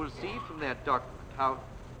tribunal will see from that document how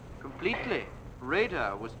completely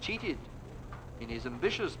Raeder was cheated in his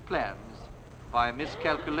ambitious plans by a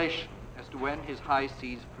miscalculation as to when his high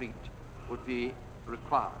seas fleet would be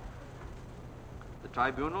required. The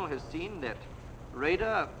tribunal has seen that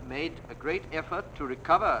Raeder made a great effort to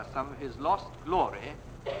recover some of his lost glory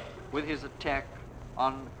with his attack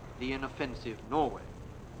on the inoffensive Norway.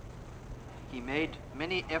 He made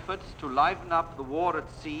many efforts to liven up the war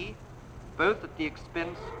at sea, both at the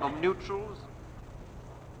expense of neutrals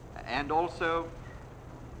and also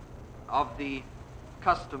of the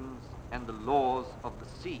customs and the laws of the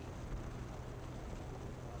sea.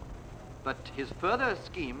 But his further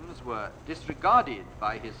schemes were disregarded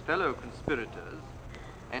by his fellow conspirators,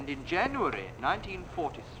 and in January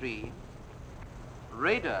 1943,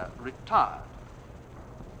 Raeder retired,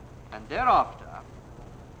 and thereafter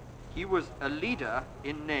he was a leader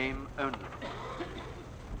in name only.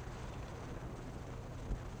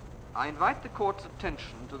 I invite the court's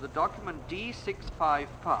attention to the document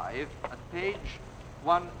D655 at page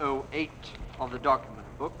 108 of the document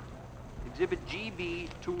book, exhibit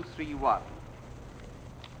GB-231,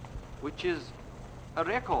 which is a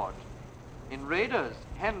record in Raeder's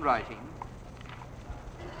handwriting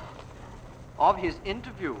of his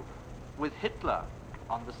interview with Hitler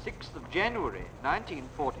on the 6th of January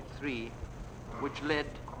 1943, which led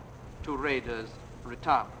to Raeder's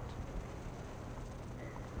retirement.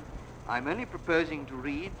 I'm only proposing to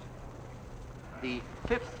read the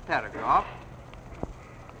 5th paragraph.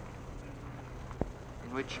 In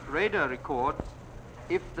in which Raeder records,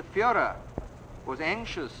 if the Führer was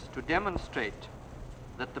anxious to demonstrate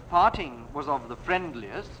that the parting was of the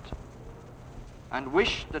friendliest and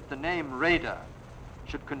wished that the name Raeder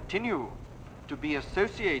should continue to be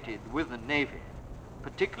associated with the Navy,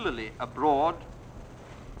 particularly abroad,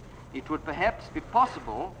 it would perhaps be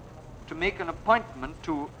possible to make an appointment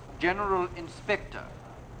to General Inspector,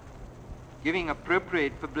 giving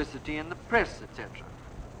appropriate publicity in the press, etc.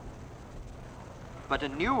 But a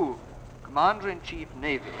new Commander-in-Chief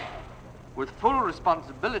Navy with full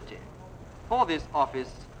responsibility for this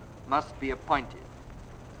office must be appointed.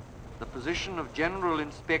 The position of General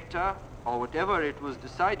Inspector, or whatever it was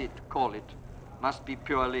decided to call it, must be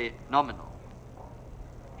purely nominal.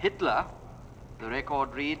 Hitler, the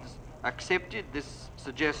record reads, accepted this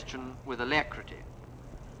suggestion with alacrity.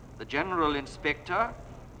 The General Inspector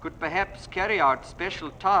could perhaps carry out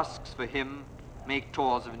special tasks for him, make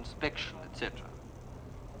tours of inspection, etc.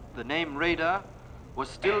 The name Raeder was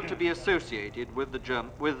still to be associated with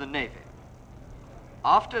the Navy.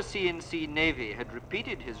 After CNC Navy had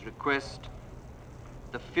repeated his request,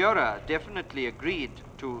 the Führer definitely agreed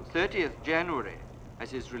to 30th January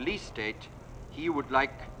as his release date. He would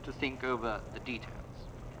like to think over the details.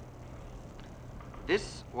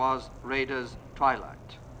 This was Raeder's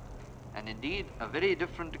twilight, and indeed a very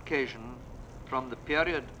different occasion from the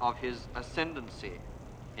period of his ascendancy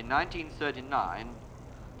in 1939,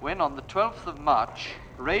 when on the 12th of March,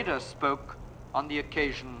 Raeder spoke on the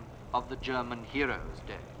occasion of the German Heroes'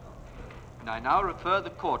 Day. And I now refer the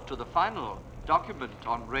court to the final document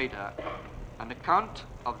on Raeder, an account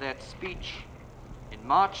of that speech in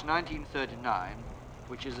March 1939,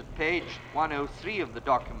 which is at page 103 of the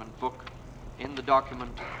document book, in the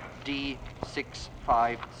document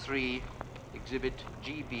D653, exhibit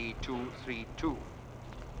GB232.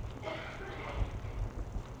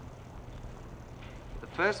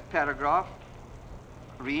 The first paragraph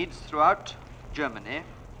reads, throughout Germany,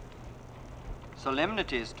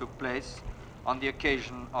 solemnities took place on the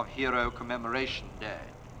occasion of Hero Commemoration Day.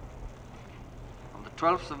 On the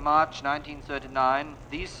 12th of March 1939,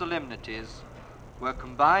 these solemnities were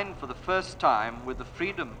combined for the first time with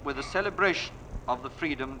the celebration of the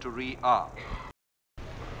freedom to rearm.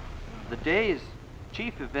 The day's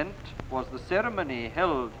chief event was the ceremony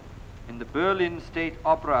held in the Berlin State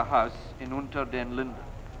Opera House in Unter den Linden.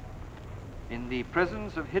 In the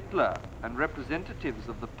presence of Hitler and representatives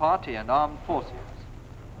of the party and armed forces,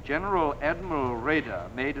 General Admiral Raeder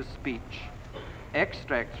made a speech,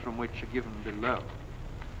 extracts from which are given below.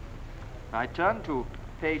 I turn to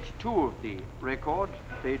page 2 of the record,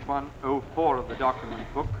 page 104 of the document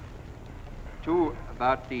book, to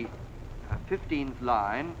about the 15th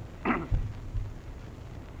line.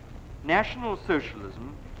 National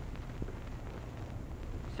Socialism,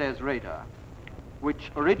 says Raeder,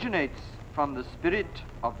 which originates from the spirit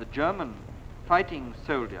of the German fighting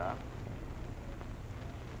soldier,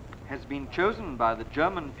 has been chosen by the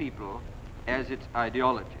German people as its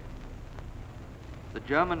ideology. The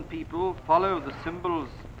German people follow the symbols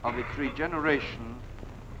of its regeneration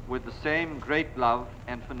with the same great love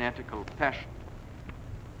and fanatical passion.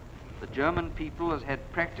 The German people has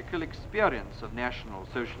had practical experience of National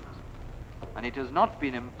Socialism, and it has not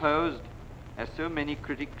been imposed, as so many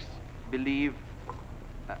critics believe.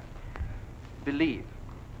 The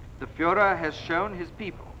Führer has shown his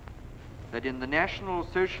people that in the National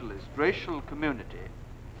Socialist racial community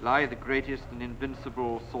lie the greatest and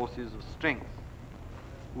invincible sources of strength,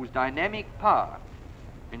 whose dynamic power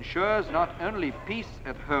ensures not only peace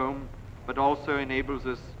at home, but also enables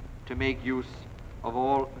us to make use of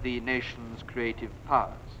all the nation's creative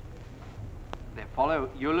powers. There follow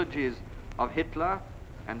eulogies of Hitler,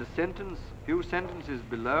 and a few sentences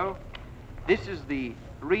below. This is the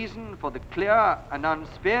reason for the clear and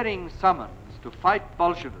unsparing summons to fight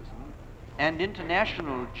Bolshevism and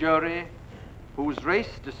international Jewry, whose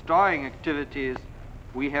race-destroying activities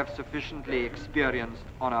we have sufficiently experienced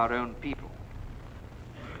on our own people.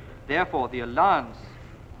 Therefore, the alliance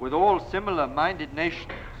with all similar-minded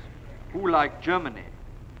nations who, like Germany,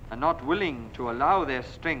 are not willing to allow their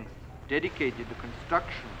strength dedicated to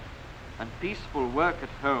construction and peaceful work at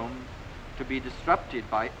home to be disrupted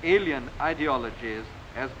by alien ideologies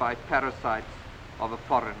as by parasites of a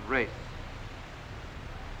foreign race.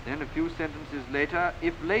 Then a few sentences later,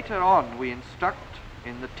 if later on we instruct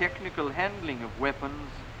in the technical handling of weapons,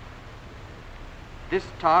 this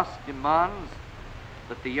task demands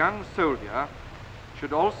that the young soldier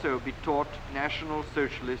should also be taught National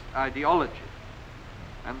Socialist ideology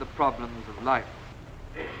and the problems of life.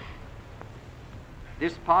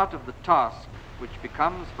 This part of the task, which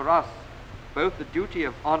becomes for us both a duty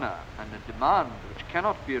of honor and a demand which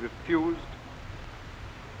cannot be refused,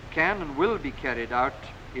 can and will be carried out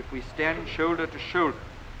if we stand shoulder to shoulder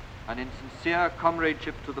and in sincere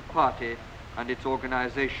comradeship to the party and its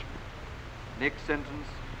organization. Next sentence,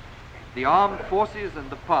 the armed forces and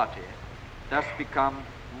the party thus become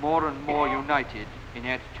more and more united in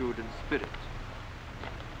attitude and spirit.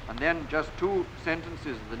 And then just 2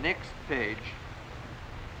 sentences of the next page,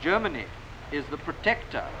 Germany is the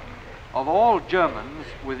protector of all Germans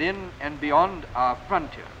within and beyond our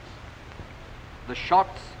frontiers. The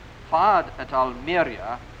shots fired at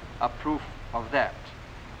Almeria are proof of that.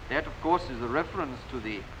 That, of course, is a reference to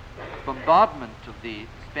the bombardment of the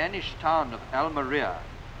Spanish town of Almeria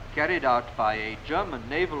carried out by a German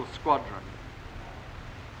naval squadron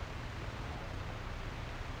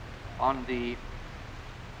on the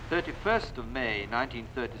 31st of May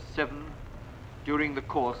 1937 during the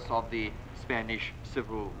course of the Spanish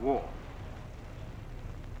Civil War.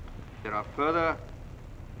 There are further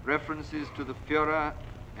references to the Führer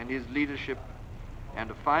and his leadership, and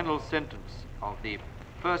a final sentence of the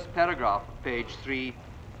first paragraph of page 3.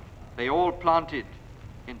 They all planted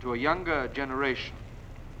into a younger generation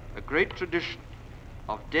a great tradition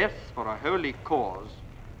of death for a holy cause,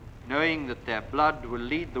 knowing that their blood will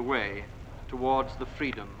lead the way towards the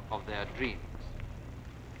freedom of their dreams.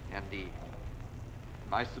 And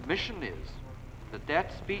my submission is that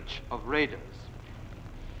that speech of Raeder's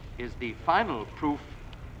is the final proof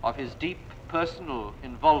of his deep personal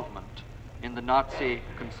involvement in the Nazi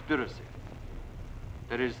conspiracy.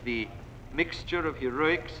 There is the mixture of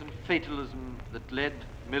heroics and fatalism that led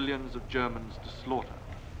millions of Germans to slaughter.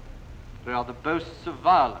 There are the boasts of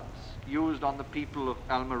violence used on the people of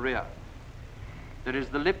Almeria. There is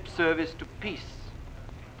the lip service to peace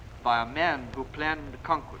by a man who planned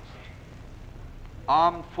conquest.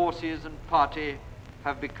 Armed forces and party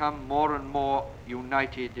have become more and more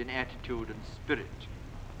united in attitude and spirit.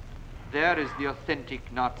 There is the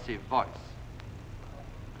authentic Nazi voice.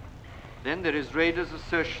 Then there is Raeder's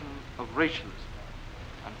assertion of racialism.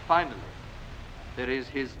 And finally, there is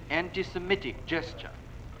his anti-Semitic gesture,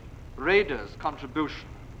 Raeder's contribution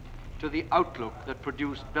to the outlook that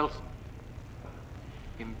produced Belsen.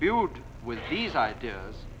 Imbued with these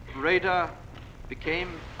ideas, Raeder became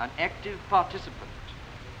an active participant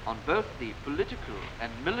on both the political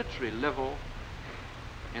and military level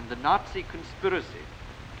in the Nazi conspiracy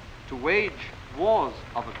to wage wars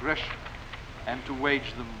of aggression and to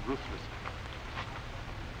wage them ruthlessly.